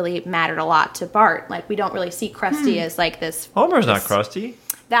that really mattered a lot to Bart. Like, we don't really see Krusty as, like, this... Homer's not Krusty.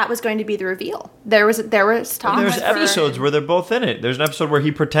 That was going to be the reveal. There was talk. There's episodes where they're both in it. There's an episode where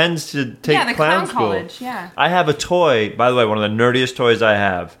he pretends to take the clown school. college, yeah. I have a toy, by the way, one of the nerdiest toys I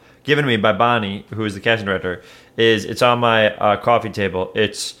have, given to me by Bonnie, who is the casting director, it's on my coffee table.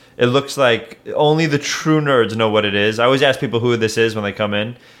 It looks like only the true nerds know what it is. I always ask people who this is when they come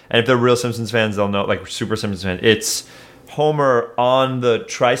in, and if they're real Simpsons fans, they'll know, like super Simpsons fans. It's Homer on the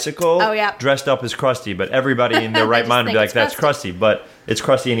tricycle, dressed up as Krusty, but everybody in their right mind would be like, that's Krusty. But it's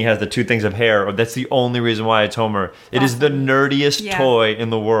Krusty and he has the two things of hair. That's the only reason why it's Homer. It is the nerdiest toy in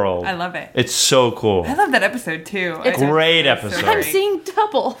the world. I love it. It's so cool. I love that episode, too. It's a great episode. I'm seeing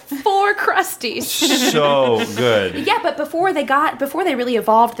double 4 Krusties. So good. Yeah, but before they really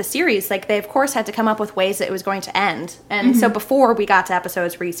evolved the series, like, they of course had to come up with ways that it was going to end. And so before we got to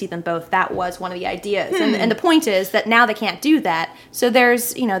episodes where you see them both, that was one of the ideas. And the point is that now they can't do that. So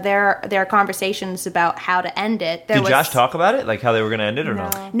there's, there are conversations about how to end it. Did Josh talk about it? Like how they were going to end it or no?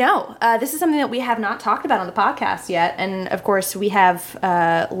 No. This is something that we have not talked about on the podcast yet. And of course, we have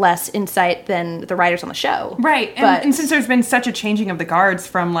less insight than the writers on the show. Right. And since there's been such a changing of the guards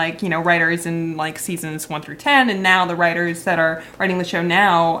from, like, writers in, like, seasons 1 through 10, and now the writers that are writing the show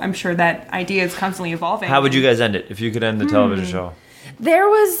now, I'm sure that idea is constantly evolving. How would you guys end it if you could end the television show? There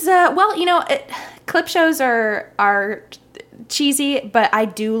was, clip shows are cheesy, but I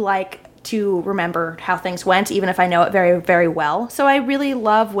do like to remember how things went, even if I know it very, very well. So I really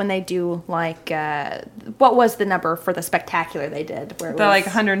love when they do, like, what was the number for the Spectacular they did? Where it the, was,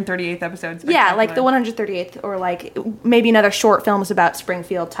 138th episode. Yeah, like the 138th, or, like, maybe another short films about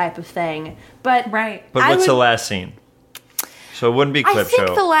Springfield type of thing. But right. But what's the last scene? So it wouldn't be clip show. I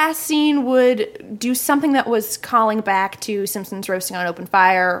think the last scene would do something that was calling back to Simpsons Roasting on Open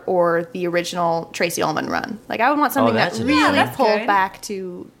Fire or the original Tracy Ullman run. Like, I would want something that really pulled back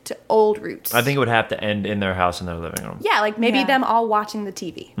to old roots. I think it would have to end in their house in their living room. Yeah, like maybe them all watching the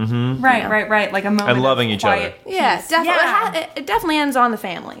TV. Mm-hmm. Right. Like a moment and loving each other. Yeah, definitely. Yeah. It definitely ends on the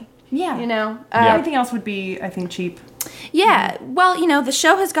family. Yeah. Everything else would be, I think, cheap. Yeah. Well, the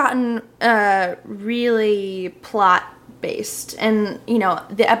show has gotten really plot based, and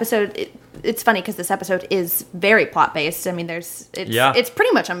the episode it's funny because this episode is very plot based. I mean, it's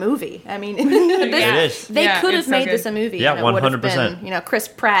pretty much a movie. I mean, it is. They could have made this a movie. Yeah, 100%. Would have been, Chris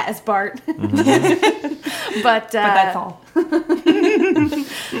Pratt as Bart. Mm-hmm. but that's all.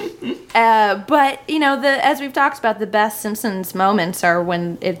 But as we've talked about, the best Simpsons moments are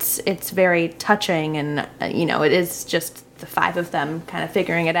when it's very touching, and it is just the 5 of them kind of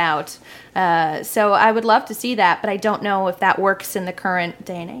figuring it out. So I would love to see that, but I don't know if that works in the current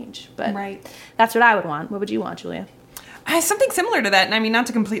day and age. But that's what I would want. What would you want, Julia? Something similar to that, and I mean, not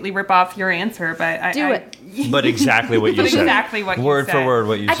to completely rip off your answer, but do it. But exactly what you said. Exactly what you said. Word for word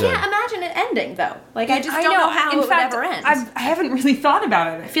what you said. I can't imagine it ending, though. Like, I just don't know how it would ever end. I haven't really thought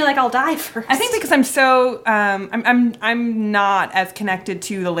about it. I feel like I'll die first. I think because I'm so I'm not as connected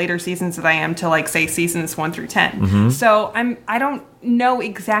to the later seasons as I am to, like, say, seasons 1 through 10. Mm-hmm. So I don't know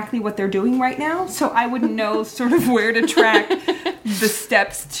exactly what they're doing right now, so I wouldn't know sort of where to track the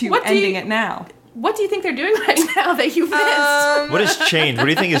steps to ending it now. What do you think they're doing right now that you missed? What has changed? What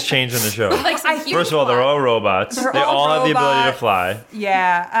do you think has changed in the show? First of all, they're all robots. They all have the ability to fly.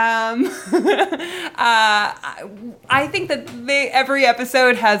 Yeah. I think that every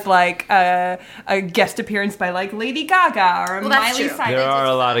episode has, like, a guest appearance by, like, Lady Gaga or Miley Cyrus. There are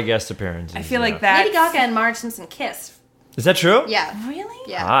a lot of guest appearances. I feel like that. Lady Gaga and Marge Simpson kiss. Is that true? Yeah. Really?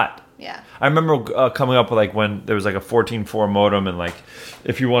 Yeah. Hot. Yeah. I remember coming up with, like, when there was, like, a 14.4 modem, and, like,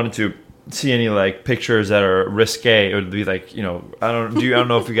 if you wanted to see any like pictures that are risque, it would be like, you know, I don't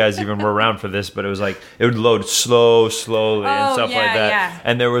know if you guys even were around for this, but it was like it would load slowly and stuff like that. Yeah.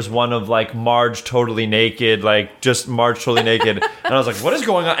 And there was one of like Marge totally naked, like just Marge totally naked, and I was like, what is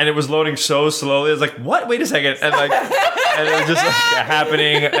going on? And it was loading so slowly. I was like, what? Wait a second, and like, and it was just like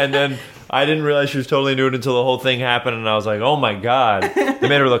happening, and then I didn't realize she was totally nude until the whole thing happened, and I was like, oh my god, they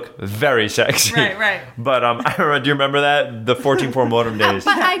made her look very sexy. Right. But I remember, do you remember that the 14.4 modem days?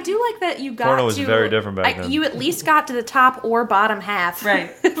 But I do like that you got Porno was to, very different back then. You at least got to the top or bottom half.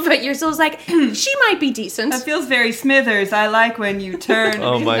 Right. But you're still like, she might be decent. That feels very Smithers. I like when you turn.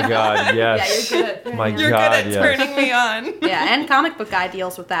 Oh my god, yes. Yeah, you're good at My You're god, good at yes. turning me on. Yeah, and Comic Book Guy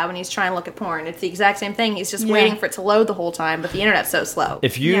deals with that when he's trying to look at porn. It's the exact same thing. He's just waiting for it to load the whole time, but the internet's so slow.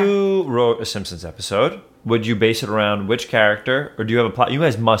 If you wrote a Simpsons episode, would you base it around which character, or do you have a plot? You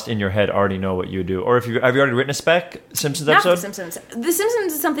guys must in your head already know what you would do. Or have you already written a spec Simpsons Not episode? The Simpsons. The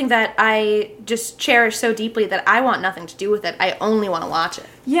Simpsons is something that I just cherish so deeply that I want nothing to do with it. I only want to watch it.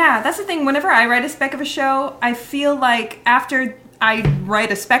 Yeah, that's the thing. Whenever I write a spec of a show, I feel like after I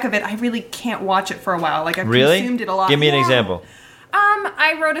write a spec of it, I really can't watch it for a while. Like I've consumed it a lot. Give me an example.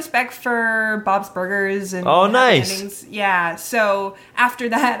 I wrote a spec for Bob's Burgers and Oh, Happy nice. Endings. Yeah. So after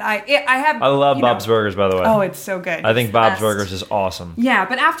that, I love Bob's Burgers, by the way. Oh, it's so good. I think Bob's best. Burgers is awesome. Yeah,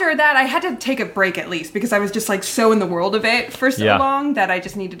 but after that, I had to take a break at least because I was just like so in the world of it for so long that I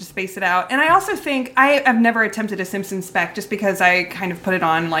just needed to space it out. And I also think I have never attempted a Simpsons spec just because I kind of put it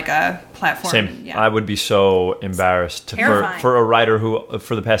on like a platform. Same. Yeah. I would be so embarrassed Terrifying. for a writer who,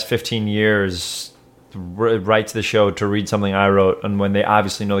 for the past 15 years, writes the show to read something I wrote, and when they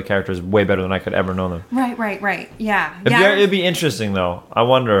obviously know the characters way better than I could ever know them. Right. Yeah. It'd be interesting, though. I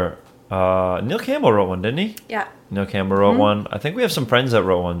wonder. Neil Campbell wrote one, didn't he? Yeah. Neil Campbell wrote one. I think we have some friends that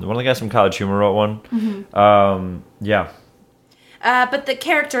wrote one. One of the guys from College Humor wrote one. Yeah. But the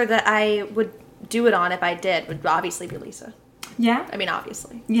character that I would do it on if I did would obviously be Lisa. Yeah. I mean,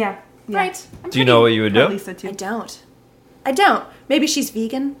 obviously. Yeah. Right. Do you know what you would do? Lisa too. I don't. Maybe she's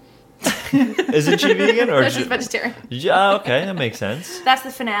vegan. Isn't she vegan or No, she's vegetarian. Yeah, okay, that makes sense. That's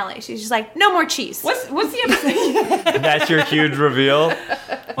the finale. She's just like, no more cheese. What's the episode That's your huge reveal.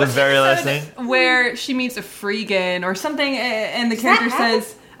 The very last thing. where she meets a freegan or something, and the character happen?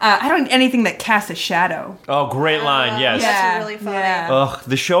 says, "I don't need anything that casts a shadow." Oh, great line. Yes. That's really funny. Yeah. Ugh,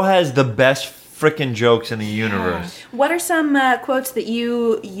 the show has the best freaking jokes in the universe. What are some quotes that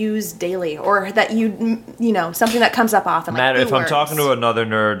you use daily, or that you know, something that comes up often? Matt, like if I'm talking to another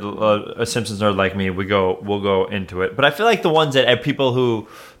nerd, a Simpsons nerd like me, we'll go into it. But I feel like the ones that people who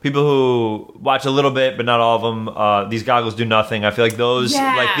watch a little bit, but not all of them, these goggles do nothing. I feel like those,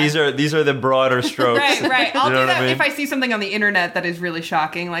 like these are the broader strokes. Right. I'll You know do what I that mean? if I see something on the internet that is really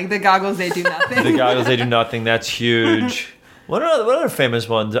shocking, like the goggles they do nothing. The goggles, they do nothing. That's huge. What other famous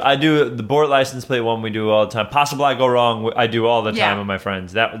ones? I do the board license plate one. We do all the time. Possible I go wrong. I do all the time with my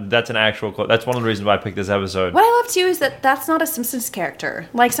friends. That's an actual quote. That's one of the reasons why I picked this episode. What I love too is that that's not a Simpsons character.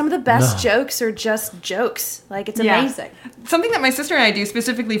 Like some of the best jokes are just jokes. Like it's amazing. Something that my sister and I do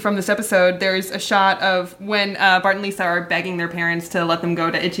specifically from this episode, there's a shot of when Bart and Lisa are begging their parents to let them go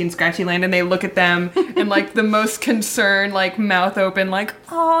to Itchy and Scratchy Land, and they look at them and like the most concerned, like mouth open, like,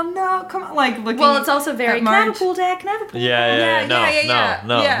 oh no, come on, like looking. Well, it's also very, at can I have a Marge. pool day? Can I have a pool day? Yeah. Yeah.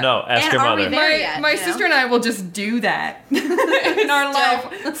 No. Ask And your are we mother. there? My you know? sister and I will just do that in our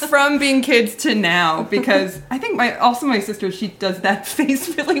life from being kids to now, because I think my sister, she does that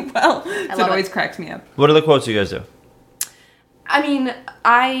face really well, so it love always it. cracks me up. What are the quotes you guys do? I mean,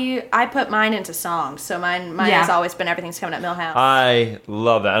 I put mine into songs, so mine has always been Everything's Coming Up Millhouse. I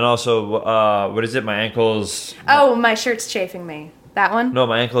love that. And also, what is it? My ankles. Oh, my shirt's chafing me. That one? No,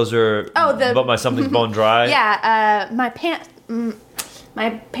 my ankles are. But my something's bone dry. Yeah, my pants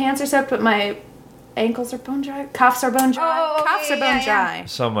are soaked, but my ankles are bone dry. Cuffs are bone dry. Oh, Cuffs are bone dry.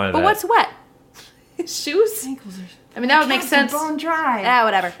 Something like But that. what's wet? Shoes? Ankles are I mean, that would make sense. bone dry. Yeah,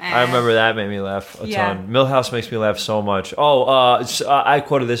 whatever. I remember that made me laugh a Yeah. ton. Millhouse makes me laugh so much. I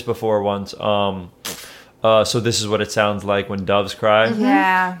quoted this before once. So this is what it sounds like when doves cry.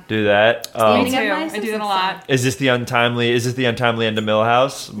 Yeah. Do that. Me Standing too. up my I do that a Simpsons lot. Is this the untimely end of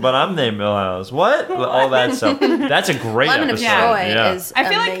Millhouse? But I'm named Millhouse. What? All that stuff. That's a great Lemon of episode. Troy Yeah. is I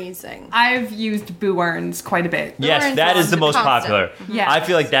feel like amazing. I've used boo earns quite a bit. Yes, Lauren's that is the one's most constant. popular. Yeah. I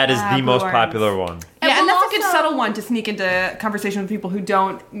feel like that is the Blue most Orange. popular one. Yeah, and well, that's a good also- subtle one to sneak into conversation with people who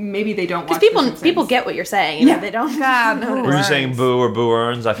don't watch. Because people get what you're saying. You know, they don't. Yeah, know what it Were you is. saying boo or boo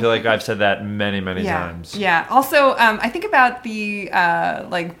earns? I feel like I've said that many Yeah. times. Yeah. Also, I think about the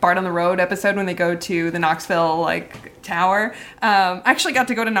like Bart on the Road episode when they go to the Knoxville like tower. I actually got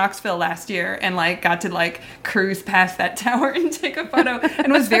to go to Knoxville last year and like got to like cruise past that tower and take a photo,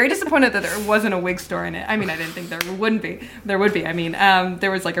 and was very disappointed that there wasn't a wig store in it. I mean, I didn't think there would be. I mean,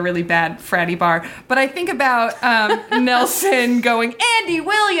 there was like a really bad fratty bar. But I think about Nelson going, Andy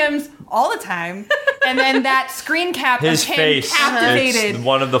Williams, all the time, and then that screen cap His of him face captivated. is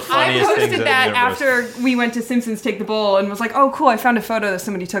one of the funniest I things posted in the that universe. after we went to Simpsons Take the Bowl and was like, oh, cool, I found a photo that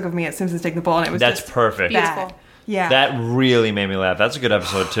somebody took of me at Simpsons Take the Bowl, and it was That's just perfect. bad. Beautiful. Yeah. That really made me laugh. That's a good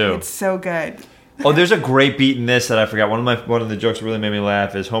episode too. It's so good. Oh, there's a great beat in this that I forgot. One of the jokes that really made me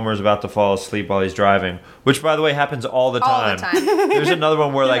laugh is Homer's about to fall asleep while he's driving, which, by the way, happens all the time. All the time. There's another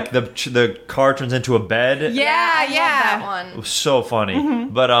one where like the car turns into a bed. Yeah, I love that It one. was so funny.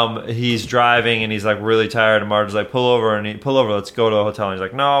 Mm-hmm. But he's driving and he's like really tired, and Marge's like, pull over, let's go to a hotel. And he's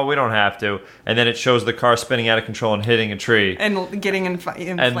like, no, we don't have to. And then it shows the car spinning out of control and hitting a tree. And getting in flames.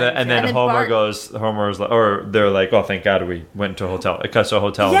 And then then Homer's like, or they're like, oh, thank God we went to a hotel. It cuts to a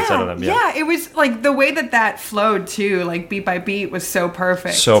hotel instead of them. Yeah, it was like the way that flowed too, like beat by beat, was so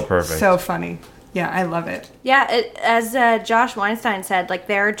perfect. So perfect. So funny. Yeah, I love it. Yeah, as Josh Weinstein said, like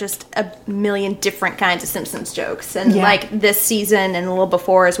there are just a million different kinds of Simpsons jokes, and Yeah. like this season and a little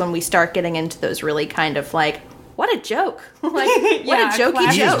before is when we start getting into those really kind of like, what a joke, like what Yeah, a jokey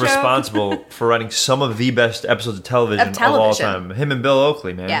classic He joke. is responsible for writing some of the best episodes of television of all television. time. Him and Bill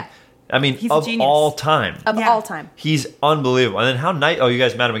Oakley, man. Yeah. I mean, He's a of genius. all time. Of Yeah. all time. He's unbelievable. And then how nice? Oh, you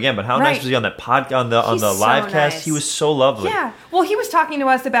guys met him again, but how nice Right. was he on that on the He's so live cast? nice. He was so lovely. Yeah. Well, he was talking to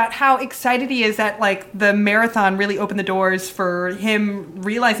us about how excited he is that like the marathon really opened the doors for him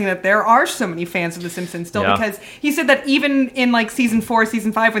realizing that there are so many fans of The Simpsons still, Yeah. because he said that even in like season 4,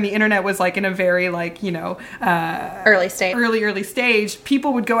 season 5, when the internet was like in a very like, you know, Early state. early stage,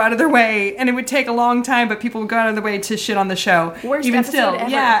 people would go out of their way, and it would take a long time, but people would go out of their way to shit on the show. Worst even episode still, ever.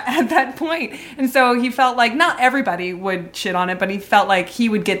 yeah, at that point. And so he felt like not everybody would shit on it, but he felt like he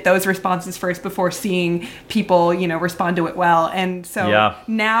would get those responses first before seeing people, you know, respond to it well. And so Yeah.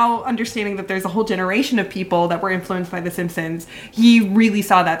 now understanding that there's a whole generation of people that were influenced by The Simpsons, he really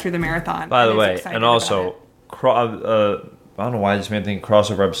saw that through the marathon. By the and is way, excited and about also, it. I don't know why I just made me think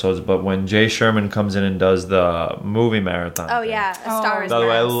crossover episodes, but when Jay Sherman comes in and does the movie marathon. Oh thing. yeah, A Star Is By the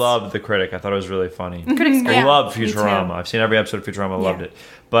way, I Born. loved The Critic. I thought it was really funny. Critic's great. I love me too. Futurama. I've seen every episode of Futurama. I loved Yeah. it.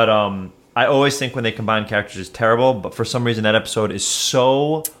 But I always think when they combine characters, it's terrible. But for some reason, that episode is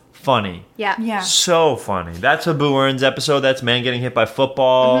so funny. Yeah. Yeah. So funny. That's a Boo Earns episode. That's man getting hit by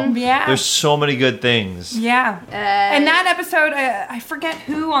football. Yeah. There's so many good things. Yeah. And that episode, I forget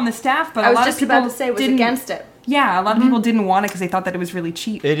who on the staff, but I a was lot just of people about to say was didn't, against it. Yeah, a lot of people didn't want it because they thought that it was really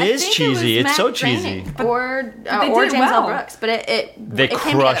cheap. It is I think cheesy. It was It's so Matt cheesy. Groening or they or did James L. well. Brooks, but it They came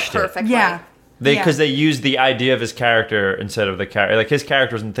together crushed it. perfectly. Yeah. Because they used the idea of his character instead of the character. Like, his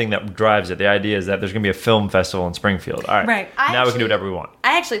character isn't the thing that drives it. The idea is that there's going to be a film festival in Springfield. All right. Right. Now we can do whatever we want.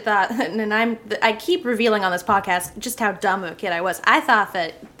 I actually thought, and I keep revealing on this podcast just how dumb of a kid I was. I thought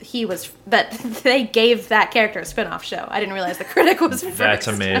that they gave that character a spin-off show. I didn't realize The Critic was first. That's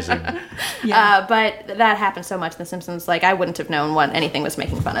amazing. But that happened so much in The Simpsons. Like, I wouldn't have known what anything was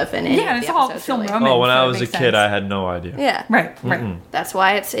making fun of in any Yeah, of it's the all episodes, film really. romance. Oh, when I so it was a makes kid, sense. I had no idea. Yeah. Right. That's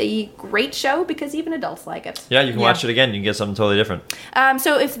why it's a great show, because even adults like it. Yeah, you can Yeah. watch it again. You can get something totally different.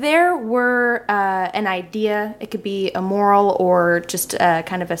 So if there were an idea, it could be a moral or just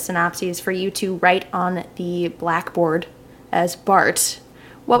kind of a synopsis for you to write on the blackboard as Bart,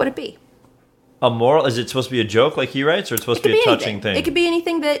 what would it be? A moral? Is it supposed to be a joke like he writes, or it's supposed to be a touching anything. thing? It could be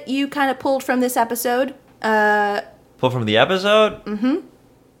anything that you kind of pulled from this episode. Pull from the episode?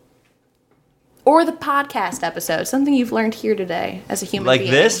 Or the podcast episode, something you've learned here today as a human Like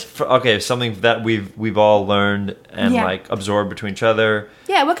being. this? Okay, something that we've all learned and Yeah. like absorbed between each other.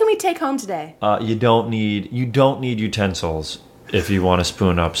 Yeah, what can we take home today? You don't need utensils if you want to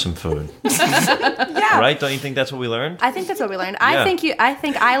spoon up some food. Yeah. Right? Don't you think that's what we learned? I think that's what we learned. Yeah. I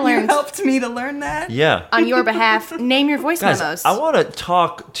think I You learned helped me to learn that. Yeah. on your behalf. Name your voice Guys, memos. I want to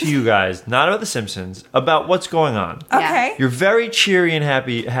talk to you guys, not about The Simpsons, about what's going on. Okay. You're very cheery and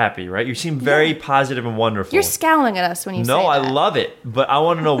happy, right? You seem very positive and wonderful. You're scowling at us when you say No, I that. love it, but I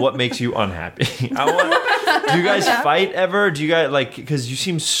want to know what makes you unhappy. Do you guys fight ever? Do you guys because you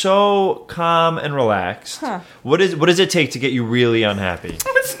seem so calm and relaxed? Huh. What does it take to get you really unhappy?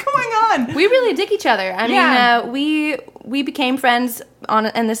 What's going on? We really dig each other. I Yeah. mean, we became friends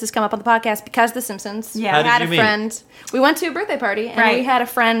and this has come up on the podcast because of The Simpsons. Yeah. How we did had you a meet? friend. We went to a birthday party and Right. we had a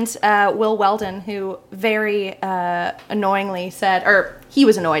friend, Will Weldon, who very annoyingly said, or he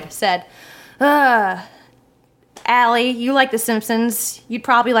was annoyed, said, Allie, you like The Simpsons. You'd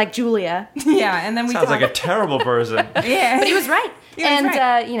probably like Julia. Yeah, and then we Sounds like a terrible person. yeah, But he was right.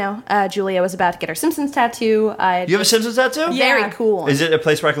 Julia was about to get her Simpsons tattoo. You have a Simpsons tattoo? Very Yeah. cool. Is it a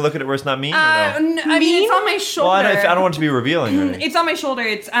place where I can look at it where it's not mean? Or no? I mean, it's on my shoulder. Well, I don't want it to be revealing. Or anything. It's on my shoulder.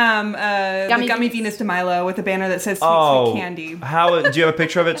 It's the Gummy Venus de Milo with a banner that says sweet candy. How do you have a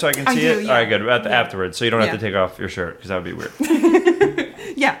picture of it so I can see it? do, yeah. All right, good. Afterwards, so you don't have to take off your shirt because that would be weird.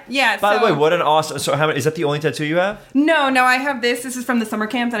 Yeah. By the way, what an awesome! So, how many? Is that the only tattoo you have? No, I have this. This is from the summer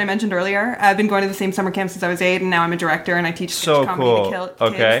camp that I mentioned earlier. I've been going to the same summer camp since I was 8, and now I'm a director and I teach sketch comedy to kids.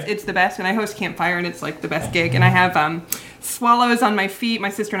 Okay. It's the best, and I host Campfire, and it's like the best gig. And I have swallows on my feet. My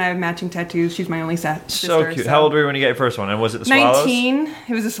sister and I have matching tattoos. She's my only sister. So cute. How old were you when you got your first one? And was it the swallows? 19.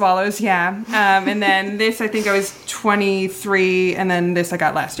 It was the swallows, yeah. And then this, I think I was 23, and then this I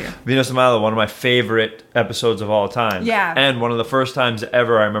got last year. Venus de Milo, one of my favorite episodes of all time. Yeah. And one of the first times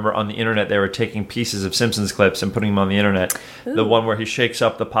ever I remember on the internet they were taking pieces of Simpsons clips and putting them on the internet. Ooh. The one where he shakes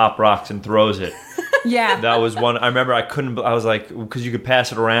up the Pop Rocks and throws it. Yeah. That was one. I remember I was like, because you could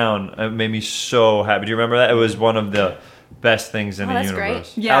pass it around. It made me so happy. Do you remember that? It was one of the best things in the that's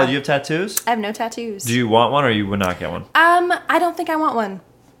universe. Great. Yeah. Allie, do you have tattoos? I have no tattoos. Do you want one or you would not get one? I don't think I want one.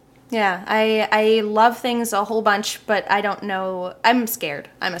 Yeah, I love things a whole bunch, but I don't know. I'm scared.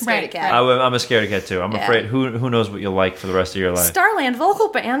 I'm a scaredy cat. I'm a scaredy cat too. I'm afraid. Who knows what you'll like for the rest of your life? Starland Vocal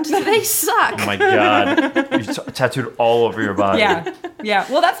Band, they suck. Oh my god, you tattooed all over your body.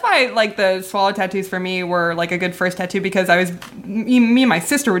 Yeah. Well, that's why like the swallow tattoos for me were like a good first tattoo because me and my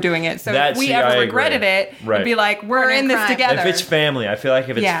sister were doing it. So if we ever regretted it, it'd be like we're in this together. If it's family, I feel like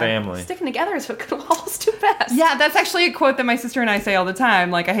if it's family, sticking together is what could always do best. Yeah, that's actually a quote that my sister and I say all the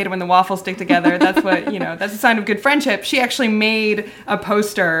time. Like I hate it when the waffles stick together. That's what that's a sign of good friendship. She actually made a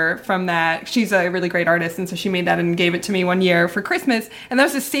poster from that. She's a really great artist, and so she made that and gave it to me one year for Christmas. And that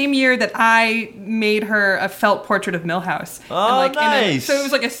was the same year that I made her a felt portrait of Milhouse. Oh, and nice! So it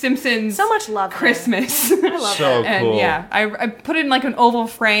was like a Simpsons so much love Christmas. I love so that. Cool. And yeah, I put it in like an oval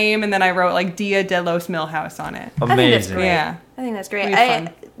frame, and then I wrote like Dia de los Milhouse on it. Amazing. I think that's great. Yeah. I think that's great. Really fun.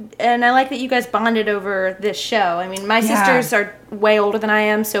 And I like that you guys bonded over this show. I mean, my sisters are way older than I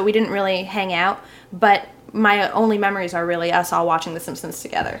am, so we didn't really hang out. But my only memories are really us all watching The Simpsons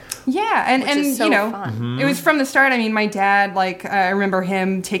together. Yeah, and so fun. Mm-hmm. It was from the start. I mean, my dad, like, I remember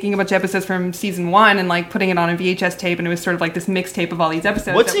him taking a bunch of episodes from season 1 and like putting it on a VHS tape, and it was sort of like this mixtape of all these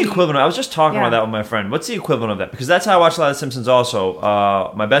episodes. What's the equivalent? I was just talking about that with my friend. What's the equivalent of that? Because that's how I watched a lot of Simpsons. Also,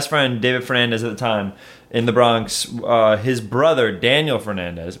 my best friend David Fernandez at the time. In the Bronx, his brother, Daniel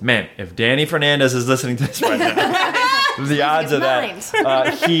Fernandez. Man, if Danny Fernandez is listening to this right now, the odds of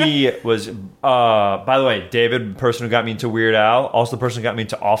that. He was, by the way, David, the person who got me into Weird Al, also the person who got me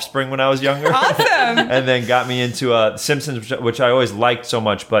into Offspring when I was younger. Awesome! And then got me into Simpsons, which I always liked so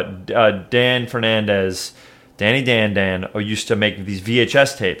much. But Dan Fernandez, Danny Dan, used to make these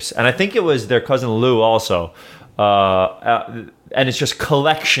VHS tapes. And I think it was their cousin Lou also. And it's just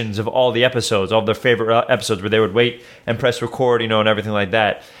collections of all the episodes, all their favorite episodes, where they would wait and press record, and everything like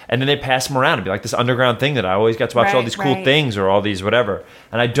that. And then they pass them around and be like this underground thing that I always got to watch all these cool things or all these whatever.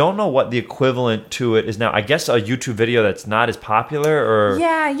 And I don't know what the equivalent to it is now. I guess a YouTube video that's not as popular or...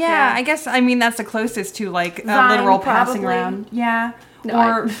 Yeah. I guess, that's the closest to like a literal passing around. Yeah. No,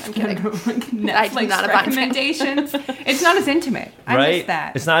 or I'm kidding. Netflix not recommendations. It's not as intimate. I miss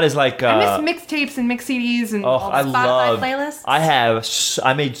that. It's not as like. I miss mixtapes and mix CDs and all I the Spotify playlists.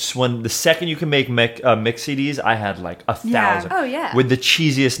 I made when the second you can make mix CDs, I had like 1,000. Oh yeah. With the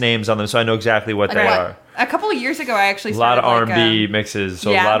cheesiest names on them, so I know exactly what they are. A couple of years ago, I actually a lot of started R&B mixes,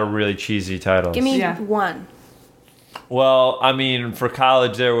 so a lot of really cheesy titles. Give me one. Well, for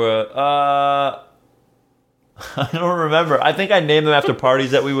college there were. I don't remember. I think I named them after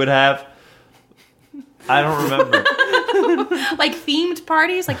parties that we would have. I don't remember. Like themed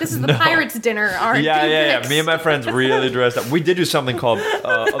parties? Like this is the Pirates Dinner R&B mix. Me and my friends really dressed up. We did do something called...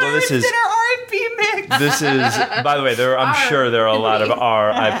 although this is... Dinner R&B mix! This is... By the way, I'm sure there are a lot of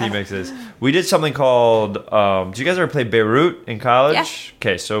R.I.P. mixes. We did something called... do you guys ever play Beirut in college? Yeah.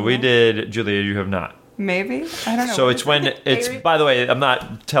 Okay, so we did... Julia, you have not. Maybe? I don't know. So it's when it's, by the way, I'm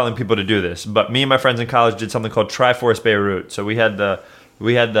not telling people to do this, but me and my friends in college did something called Triforce Beirut. So we had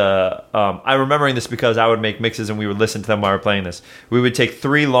I'm remembering this because I would make mixes and we would listen to them while we were playing this. We would take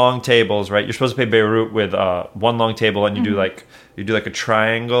 3 long tables, right? You're supposed to play Beirut with 1 long table, and you do like a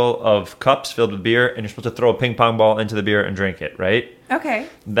triangle of cups filled with beer, and you're supposed to throw a ping pong ball into the beer and drink it, right? Okay.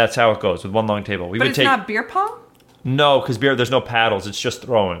 That's how it goes with 1 long table. But it's not beer pong? No, because beer, there's no paddles. It's just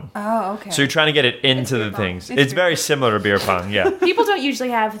throwing. Oh, okay. So you're trying to get it into the things. It's very similar to beer pong, yeah. People don't usually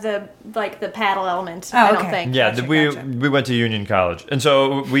have the paddle element. Oh, I don't okay. think. Yeah, Gotcha, we went to Union College, and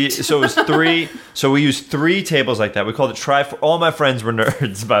so it was three. So we used 3 tables like that. We called it all my friends were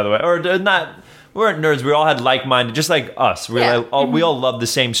nerds, by the way, or not. We weren't nerds. We all had like-minded, just like us. We all loved the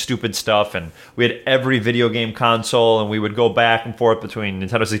same stupid stuff, and we had every video game console, and we would go back and forth between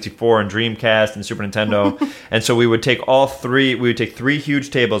Nintendo 64 and Dreamcast and Super Nintendo. And so we would take we would take 3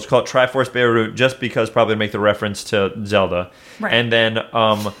 huge tables, call it Triforce Beirut, just because probably to make the reference to Zelda. Right. And then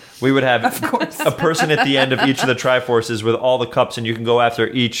we would have a person at the end of each of the Triforces with all the cups, and you can go after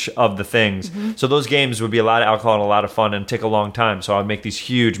each of the things. So those games would be a lot of alcohol and a lot of fun and take a long time. So I would make these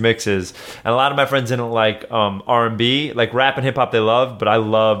huge mixes, and a lot of my friends didn't like R&B, like rap and hip hop they loved, but I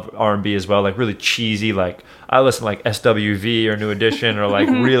love R&B as well, like really cheesy. Like I listen to like SWV or New Edition or like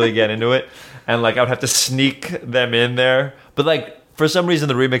really get into it, and like I would have to sneak them in there, but like. For some reason,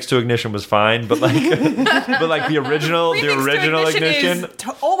 the remix to Ignition was fine, but like the original Ignition is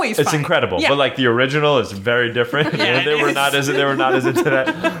always it's fine. incredible. Yeah. But like the original is very different. Yeah, they were not as into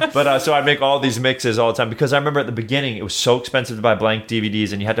that. But so I'd make all these mixes all the time because I remember at the beginning it was so expensive to buy blank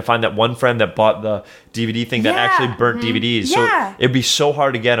DVDs, and you had to find that one friend that bought the DVD thing that actually burnt DVDs. Yeah. So it'd be so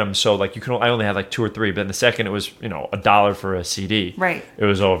hard to get them. So like I only had like 2 or 3, but in the second it was $1 for a CD. Right. It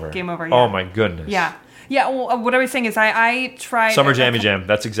was over. Game over. Yeah. Oh my goodness. Yeah. Yeah, well, what I was saying is I tried... Summer Jammy Jam.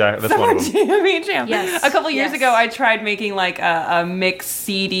 That's one of them. Summer Jammy Jam. Yes. A couple years ago, I tried making like a mixed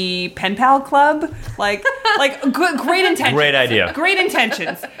CD pen pal club. Like great intentions. Great idea. Great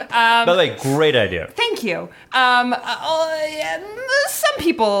intentions. By the way, great idea. Thank you. Some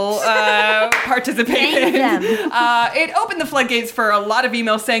people participated. Thank them. It opened the floodgates for a lot of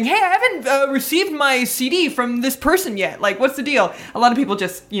emails saying, "Hey, I haven't received my CD from this person yet. Like, what's the deal?" A lot of people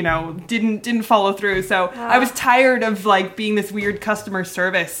just, didn't follow through. So I was tired of like being this weird customer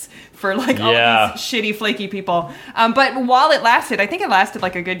service for like all of these shitty, flaky people. But while it lasted, I think it lasted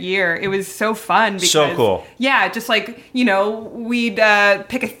like a good year. It was so fun. Because, so cool. Yeah, just like, we'd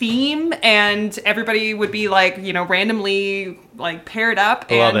pick a theme and everybody would be like, randomly like paired up.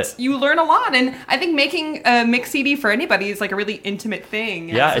 Love and it. you learn a lot. And I think making a mix CD for anybody is like a really intimate thing.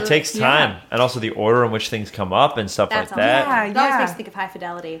 Yeah, it takes time. Yeah. And also the order in which things come up and stuff like that. Yeah, it always makes me think of High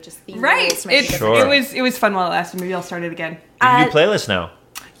Fidelity. Just the right. Sure. It was fun while it lasted. Maybe I'll start it again. You can do playlists now.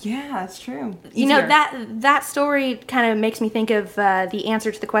 Yeah, that's true. That story kind of makes me think of the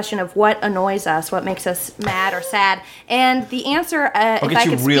answer to the question of what annoys us, what makes us mad or sad. And the answer,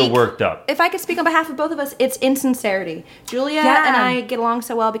 worked up. If I could speak on behalf of both of us, it's insincerity. Julia and I get along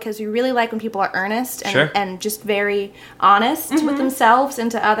so well because we really like when people are earnest and just very honest with themselves and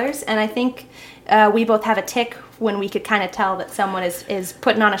to others. And I think we both have a tick when we could kind of tell that someone is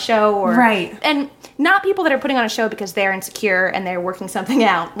putting on a show or and not people that are putting on a show because they're insecure and they're working something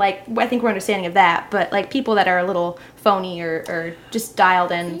out. Like, I think we're understanding of that, but like people that are a little phony or just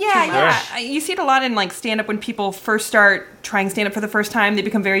dialed in. Yeah. You see it a lot in like stand-up when people first start trying stand-up for the first time. They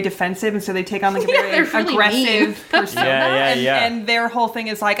become very defensive, and so they take on like a very really aggressive persona. And their whole thing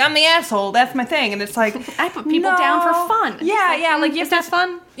is like, I'm the asshole. That's my thing. And it's like, I put people down for fun. Yeah. Like you have to have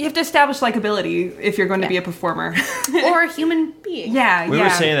fun. You have to establish likability if you're going to be a performer. Or a human being. We were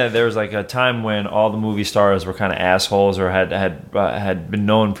saying that there was like a time when all the movie stars were kind of assholes or had been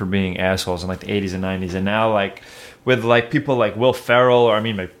known for being assholes in like the 80s and 90s, and now like with like people like Will Ferrell, or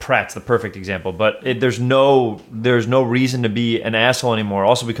like Pratt's the perfect example, but there's no reason to be an asshole anymore.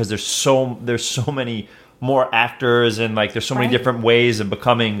 Also because there's so many more actors, and like there's so many different ways of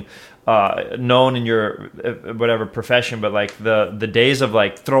becoming known in your whatever profession. But like the days of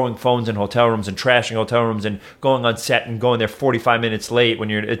like throwing phones in hotel rooms and trashing hotel rooms and going on set and going there 45 minutes late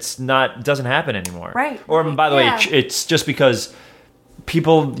when it doesn't happen anymore. Right. Or by the way, it's just because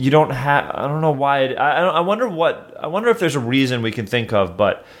people, you don't have, I don't know why. I wonder if there's a reason we can think of,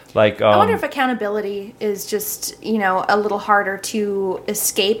 but like I wonder if accountability is just a little harder to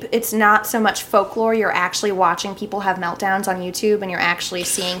escape. It's not so much folklore. You're actually watching people have meltdowns on YouTube, and you're actually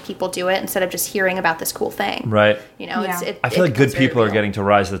seeing people do it instead of just hearing about this cool thing. Right. I feel like good people are getting to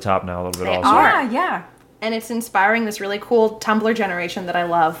rise to the top now a little bit. They also are. Yeah. And it's inspiring this really cool Tumblr generation that I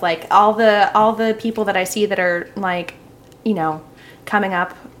love. Like all the people that I see that are like, coming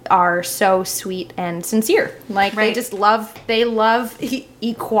up are so sweet and sincere. Like they just love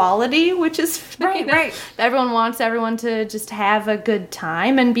equality, which is right. Everyone wants everyone to just have a good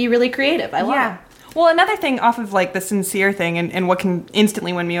time and be really creative. I love it. Well, another thing off of like the sincere thing and what can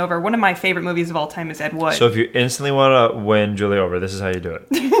instantly win me over, one of my favorite movies of all time is Ed Wood. So if you instantly want to win Julia over, this is how you do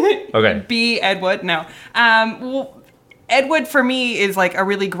it. Okay. Be Ed Wood? No. Well, Ed Wood for me is like a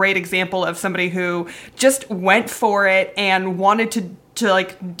really great example of somebody who just went for it and wanted to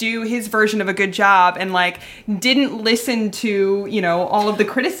like do his version of a good job and like didn't listen to, you know, all of the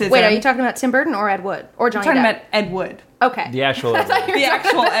criticism. Wait, are you talking about Tim Burton or Ed Wood? Or Johnny Depp? I'm talking about Ed Wood. Okay. The actual Ed Wood. The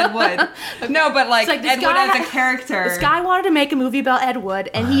actual Ed Wood. Okay. No, but like Ed Wood as a character. This guy wanted to make a movie about Ed Wood,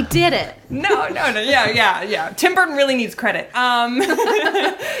 and he did it. No. Yeah. Tim Burton really needs credit. And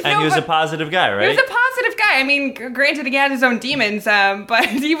he was a positive guy, right? He was a positive guy. I mean, granted, he had his own demons, but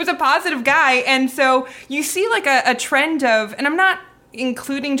he was a positive guy. And so you see like a trend of, and I'm not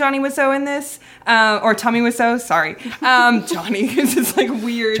including Johnny Wiseau in this, or Tommy Wiseau, sorry. Johnny is this like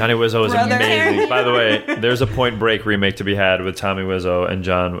weird Johnny Wiseau is brother. amazing. By the way, there's a Point Break remake to be had with Tommy Wiseau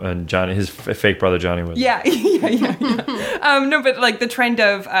and Johnny, his fake brother Johnny Wiseau. Yeah. No, but like the trend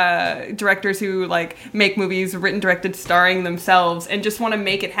of directors who like make movies written, directed, starring themselves and just want to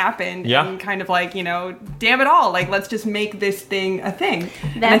make it happen. Yeah. And kind of like, you know, damn it all, like let's just make this thing a thing.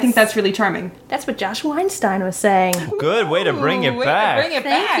 And I think that's really charming. That's what Josh Weinstein was saying. Good way to bring it back. Bring it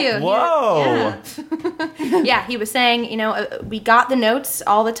Thank back. you. Whoa. Yeah, he was saying, you know, we got the notes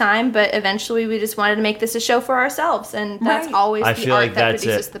all the time, but eventually we just wanted to make this a show for ourselves, and that's Right. always I the feel art like that that's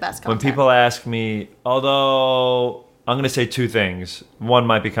produces it. the best When content. people ask me, although I'm going to say two things. One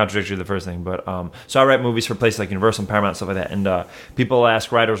might be contradictory to the first thing, but so I write movies for places like Universal and Paramount, stuff like that, and people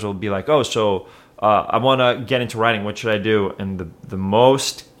ask, writers will be like, oh, so I want to get into writing. What should I do? And the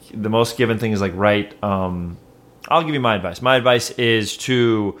most given thing is like write. I'll give you my advice. My advice is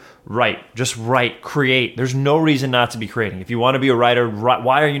to write. Just write, create. There's no reason not to be creating. If you want to be a writer,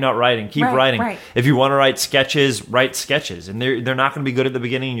 why are you not writing? Keep writing. Right. If you want to write sketches, write sketches. And they're not going to be good at the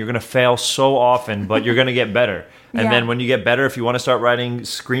beginning. You're going to fail so often, but you're going to get better. And then when you get better, if you want to start writing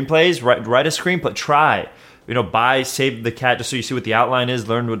screenplays, write a screenplay. Try. You know, save the cat just so you see what the outline is,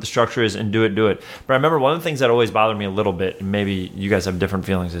 learn what the structure is, and do it. But I remember one of the things that always bothered me a little bit, and maybe you guys have different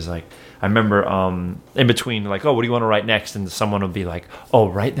feelings, is like, I remember in between, like, oh, what do you want to write next? And someone would be like, oh,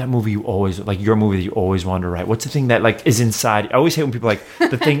 write that movie you always, like your movie that you always wanted to write. What's the thing that like is inside? I always hate when people are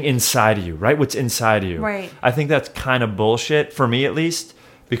like, the thing inside of you, right? What's inside of you? Right. I think that's kind of bullshit, for me at least,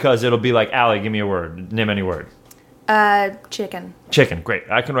 because it'll be like, Allie, give me a word. Name any word. Chicken. Chicken, great.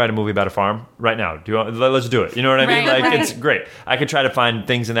 I can write a movie about a farm right now. Let's do it. You know what I mean? Right. It's great. I could try to find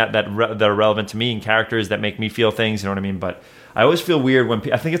things in that are relevant to me and characters that make me feel things. You know what I mean? But I always feel weird when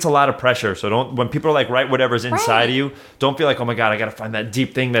I think it's a lot of pressure. So when people are like, write whatever's inside of you, don't feel like, oh my God, I got to find that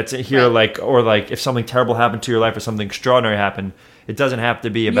deep thing that's here. Right. Or if something terrible happened to your life or something extraordinary happened, it doesn't have to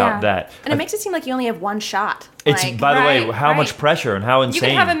be about that. And it makes it seem like you only have one shot. It's, like, by the way, how much pressure and how insane.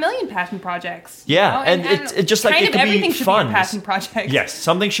 You can have a million passion projects. Yeah, you know? and it's just like kind it of could everything be should fun. Be a passion project. Yes,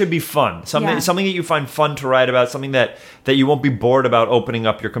 something should be fun. Something that you find fun to write about. Something that you won't be bored about opening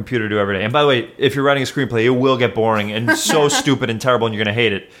up your computer to every day. And by the way, if you're writing a screenplay, it will get boring and so stupid and terrible, and you're gonna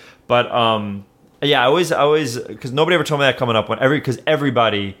hate it. But yeah, I always because nobody ever told me that coming up because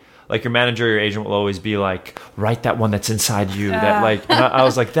everybody. Like your manager, your agent will always be like, write that one that's inside you. That like, and I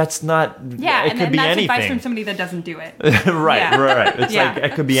was like, that's not. Yeah, it and could be that's anything. advice from somebody that doesn't do it. right. It's like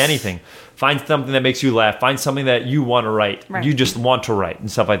it could be anything. Find something that makes you laugh. Find something that you want to write. Right. You just want to write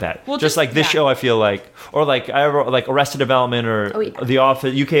and stuff like that. Well, just like this show, I feel like, or like I wrote like Arrested Development or The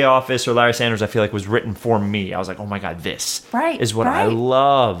Office, UK Office, or Larry Sanders. I feel like was written for me. I was like, oh my God, this is what I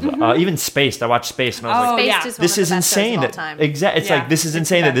love. Even Spaced. I watched Spaced and I was like, Spaced is one this of is the best insane. shows of all time. It's like this is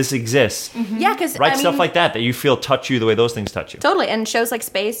insane that this exists. Yeah, because Write stuff like that you feel touch you the way those things touch you. Totally, and shows like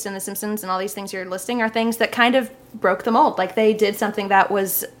Spaced and The Simpsons and all these things you're listing are things that kind of broke the mold. Like they did something that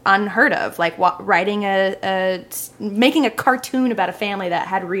was unheard of. Like writing making a cartoon about a family that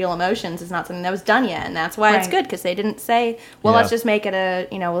had real emotions is not something that was done yet, and that's why it's good because they didn't say, well, let's just make it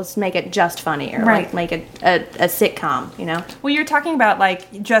let's make it just funny or like make it a sitcom. You know. Well, you're talking about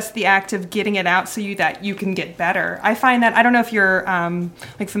like just the act of getting it out so that you can get better. I find that I don't know if you're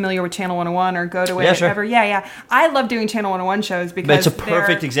like familiar with Channel 101 or go to it sure. ever. Yeah. I love doing Channel 101 shows because it's a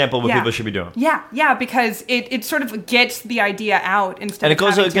perfect example of what people should be doing. Yeah, because it sort of gets the idea out instead and of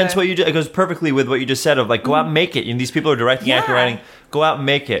it goes against what you it goes perfectly with what you just said of like go out and make it. And these people are directing, acting, writing. Go out and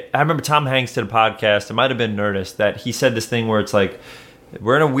make it. I remember Tom Hanks did a podcast. It might have been Nerdist that he said this thing where it's like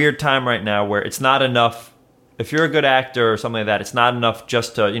we're in a weird time right now where it's not enough. If you're a good actor or something like that, it's not enough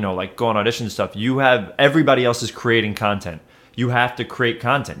just to like go on auditions and stuff. You have everybody else is creating content. you have to create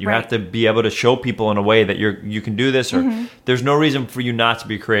content. You have to be able to show people in a way that you can do this, or there's no reason for you not to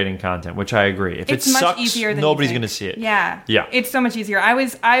be creating content, which I agree. If it sucks, nobody's going to see it. Yeah. It's so much easier.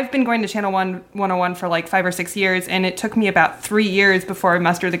 I've been going to Channel 101 for like 5 or 6 years, and it took me about 3 years before I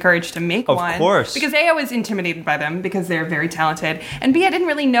mustered the courage to make one. Of course. Because A, I was intimidated by them because they're very talented, and B, I didn't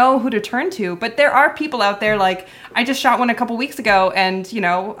really know who to turn to. But there are people out there, like, I just shot one a couple weeks ago, and, you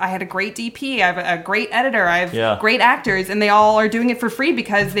know, I had a great DP, I have a great editor, I have great actors, and they all are doing it for free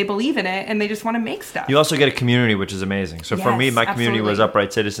because they believe in it, and they just want to make stuff. You also get a community, which is amazing. So for me, my community was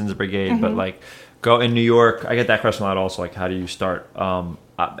Upright Citizens Brigade, but like, go in New York, I get that question a lot also, like, how do you start?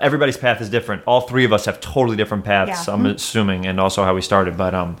 Everybody's path is different. All three of us have totally different paths, I'm assuming, and also how we started,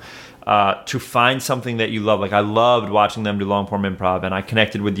 but to find something that you love. Like, I loved watching them do long form improv, and I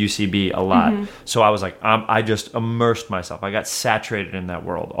connected with UCB a lot. So I was like, I just immersed myself. I got saturated in that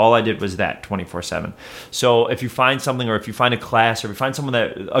world. All I did was that 24/7. So if you find something, or if you find a class, or if you find someone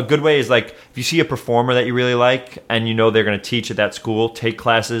that, a good way is like, if you see a performer that you really like and you know they're going to teach at that school, take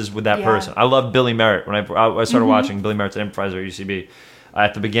classes with that person. I love Billy Merritt. When I started watching Billy Merritt's improviser at UCB,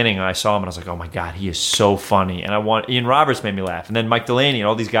 at the beginning, I saw him and I was like, oh my God, he is so funny. And Ian Roberts made me laugh. And then Mike Delaney and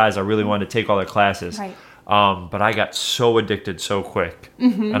all these guys, I really wanted to take all their classes. Right. But I got so addicted so quick.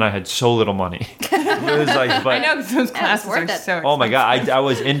 And I had so little money. It was like, but, I know, because those classes are so expensive. Oh my God, I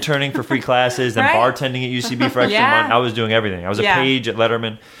was interning for free classes, then bartending at UCB for extra money. I was doing everything. I was a page at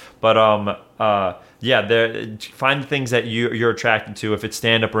Letterman. But find things that you're attracted to, if it's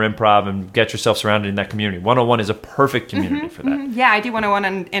stand-up or improv, and get yourself surrounded in that community. 101 is a perfect community for that. Yeah, I do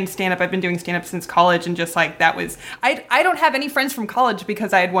 101 and stand-up. I've been doing stand-up since college, and just like that was... I don't have any friends from college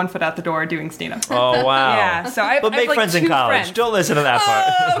because I had one foot out the door doing stand-up. Oh, wow. Yeah, so I But make like friends in college. Friends. Don't listen to that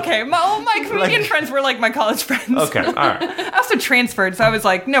part. Okay, my comedian friends were like my college friends. Okay, all right. I also transferred, so I was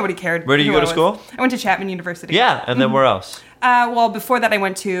like, nobody cared. Where did you go to school? I went to Chapman University. Yeah, and then where else? Well, before that, I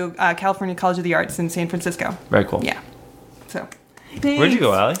went to California College of the Arts in San Francisco. Very cool. Yeah. So. Where'd you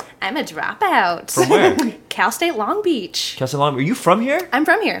go, Allie? I'm a dropout. From where? Cal State Long Beach. Cal State Long Beach. Are you from here? I'm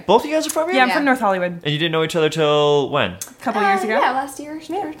from here. Both of you guys are from here? Yeah, I'm from North Hollywood. And you didn't know each other till when? A couple years ago. Yeah, last year.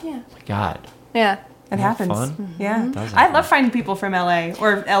 Yeah. Oh my God. Yeah. It happens. Fun? Yeah. I love finding people from LA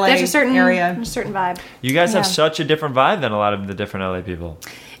or LA There's a certain area. A certain vibe. You guys have such a different vibe than a lot of the different LA people.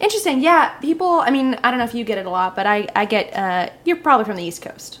 Interesting. Yeah. People, I mean, I don't know if you get it a lot, but I get, you're probably from the East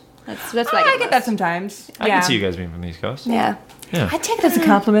Coast. That's what I get that sometimes. I can see you guys being from the East Coast. Yeah. Yeah. I take it as a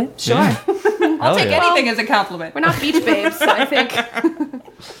compliment. Sure. Yeah. I'll take anything as a compliment. We're not beach babes, so I think.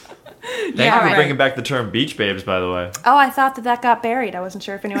 Thank you for bringing back the term beach babes, by the way. Oh, I thought that got buried. I wasn't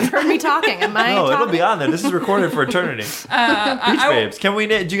sure if anyone heard me talking. Am I No, talking? it'll be on there. This is recorded for eternity. Beach babes. Can we?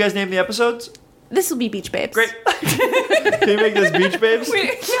 Do you guys name the episodes? This will be beach babes. Great. Can you make this beach babes? We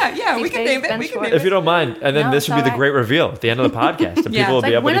can name it. We can name If it. you don't mind, and then this would be the great reveal at the end of the podcast, and people will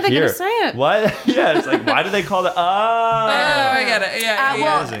be able when to are they hear. Gonna say it? What? Yeah, it's like, why do they call it? Oh, I get it. Yeah.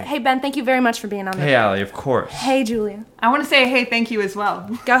 Well, Amazing. hey Ben, thank you very much for being on the Hey, Allie, of course. Hey, Julia. I want to say, hey, thank you as well.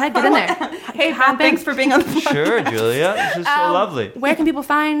 Go ahead, get in there. Hey, Ben, thanks for being on the podcast. Sure, Julia. This is so lovely. Where can people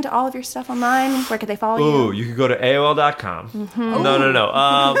find all of your stuff online? Where can they follow Ooh, you? you could go to AOL.com. No.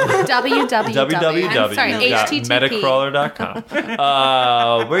 www. Sorry, HTTP. Metacrawler.com.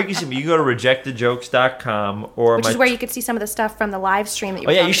 Where you can see me, you can go to rejecteddjokes.com or Which is where you could see some of the stuff from the live stream that you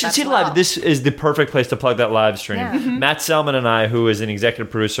were you should see the live. This is the perfect place to plug that live stream. Yeah. Matt Selman and I, who is an executive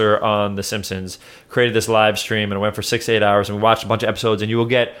producer on The Simpsons, created this live stream, and it went for 6 to 8 hours, and we watched a bunch of episodes, and you will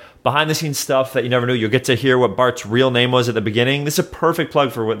get behind the scenes stuff that you never knew. You'll get to hear what Bart's real name was at the beginning. This is a perfect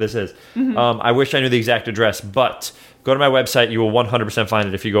plug for what this is. I wish I knew the exact address, but go to my website. You will 100% find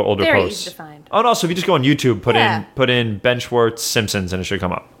it if you go older Very posts. easy to find. Oh, and also if you just go on YouTube, put in Ben Schwartz Simpsons, and it should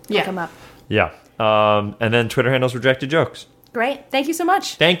come up. Look them up. Yeah. And then Twitter handles Rejected Jokes. Great. Thank you so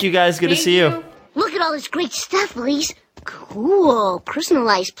much. Thank you guys. Good to see you. Look at all this great stuff, Elise. Cool.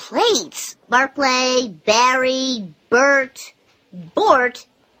 Personalized plates. Barclay, Barry, Bert. Bort?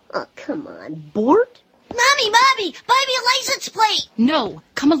 Oh, come on. Bort? Mommy, buy me a license plate. No.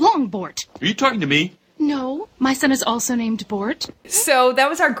 Come along, Bort. Are you talking to me? No. My son is also named Bort. So that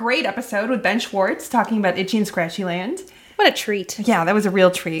was our great episode with Ben Schwartz talking about Itchy and Scratchy Land. What a treat. Yeah, that was a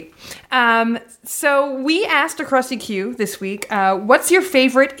real treat. So we asked across the queue this week, what's your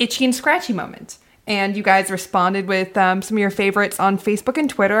favorite Itchy and Scratchy moment? And you guys responded with some of your favorites on Facebook and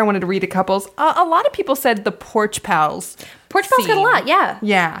Twitter. I wanted to read a couple. A lot of people said the Porch Pals. Porch Pals got a lot, yeah.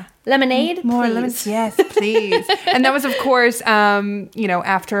 Yeah. Lemonade, More please. lemons, yes, please. And that was, of course,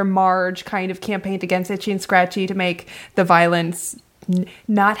 after Marge kind of campaigned against Itchy and Scratchy to make the violence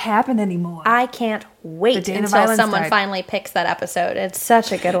not happen anymore. I can't wait until someone finally picks that episode. It's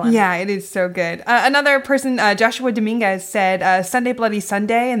such a good one. Yeah, it is so good. Another person, Joshua Dominguez, said Sunday Bloody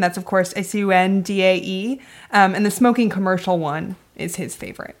Sunday, and that's, of course, SUNDAE. And the smoking commercial one is his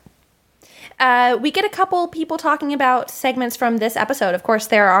favorite. We get a couple people talking about segments from this episode. Of course,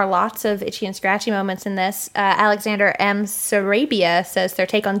 there are lots of Itchy and Scratchy moments in this. Alexander M. Sarabia says their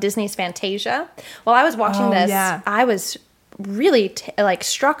take on Disney's Fantasia. While I was watching this, I was really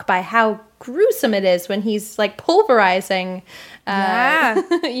struck by how gruesome it is when he's like pulverizing.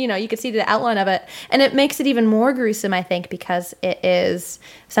 You could see the outline of it, and it makes it even more gruesome, I think, because it is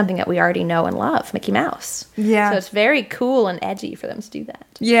something that we already know and love, Mickey Mouse. So it's very cool and edgy for them to do that.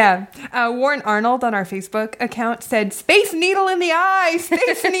 Warren Arnold on our Facebook account said, "Space Needle in the eye,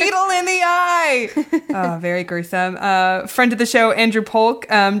 Space Needle in the eye." Oh, very gruesome. Friend of the show, Andrew Polk,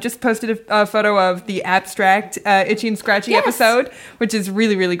 just posted a photo of the abstract Itchy and Scratchy episode, which is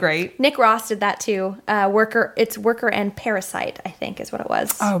really, really great. Nick Ross did that too. Worker and Parasite, I think, is what it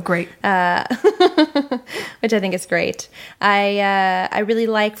was. Oh, great. Which I think is great. I really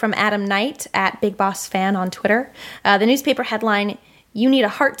like from Adam Knight at Big Boss Fan on Twitter. The newspaper headline, "You need a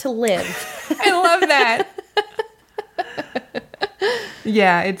heart to live." I love that.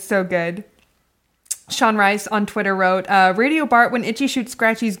 Yeah, it's so good. Sean Rice on Twitter wrote, Radio Bart when Itchy shoots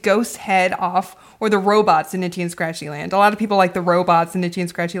Scratchy's ghost head off, or the robots in Itchy and Scratchy Land. A lot of people like the robots in Itchy and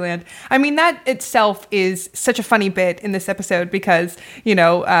Scratchy Land. I mean, that itself is such a funny bit in this episode because,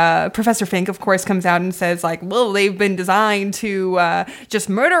 Professor Fink, of course, comes out and says, well, they've been designed to just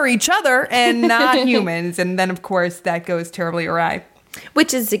murder each other and not humans. And then, of course, that goes terribly awry.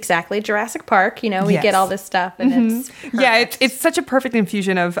 Which is exactly Jurassic Park. We get all this stuff, and it's perfect. Yeah, it's such a perfect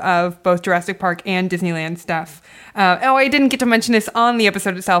infusion of both Jurassic Park and Disneyland stuff. I didn't get to mention this on the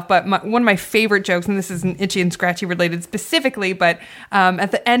episode itself, but one of my favorite jokes, and this isn't Itchy and Scratchy related specifically, but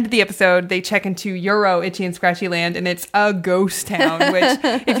at the end of the episode, they check into Euro Itchy and Scratchy Land, and it's a ghost town, which,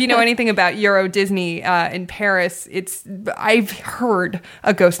 if you know anything about Euro Disney in Paris, I've heard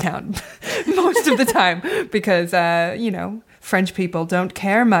a ghost town most of the time because, French people don't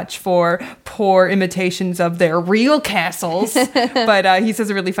care much for poor imitations of their real castles. But he says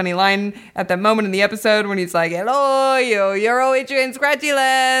a really funny line at that moment in the episode when he's like, "Hello, you're Itchy and Scratchy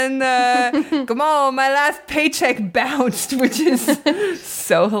Land. Come on, my last paycheck bounced," which is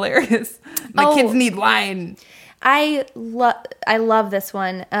so hilarious. My kids need wine. I love this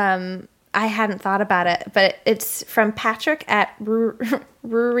one. I hadn't thought about it, but it's from Patrick at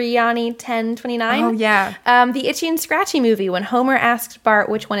Ruriani1029. Oh, yeah. The Itchy and Scratchy movie, when Homer asked Bart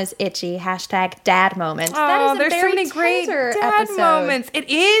which one is itchy, #dad moment. Oh, there's so many great dad moments. It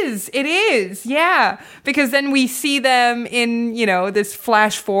is. Yeah. Because then we see them in, this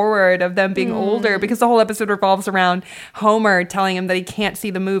flash forward of them being older, because the whole episode revolves around Homer telling him that he can't see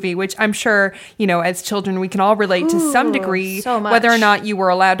the movie, which I'm sure, as children, we can all relate to some degree, so much. Whether or not you were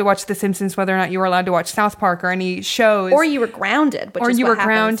allowed to watch The Simpsons, whether or not you were allowed to watch South Park or any shows. Or you were grounded, which is what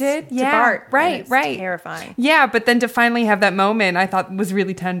happens to Bart. Right. Terrifying. Yeah, but then to finally have that moment, I thought was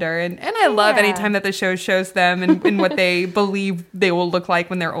really tender. And I love any time that the show shows them and what they believe they will look like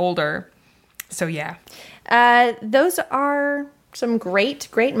when they're older. So, yeah. Those are some great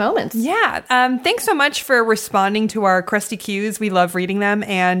moments. Yeah. Thanks so much for responding to our crusty cues. We love reading them.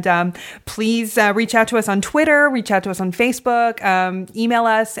 And please reach out to us on Twitter, reach out to us on Facebook, email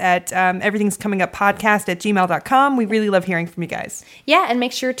us at everythingscominguppodcast@gmail.com. We really love hearing from you guys. Yeah, and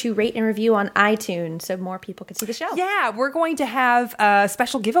make sure to rate and review on iTunes so more people can see the show. Yeah, we're going to have a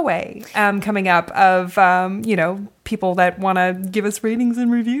special giveaway coming up of, people that want to give us ratings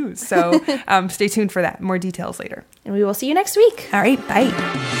and reviews. So stay tuned for that. More details later. And we will see you next week. All right. Bye.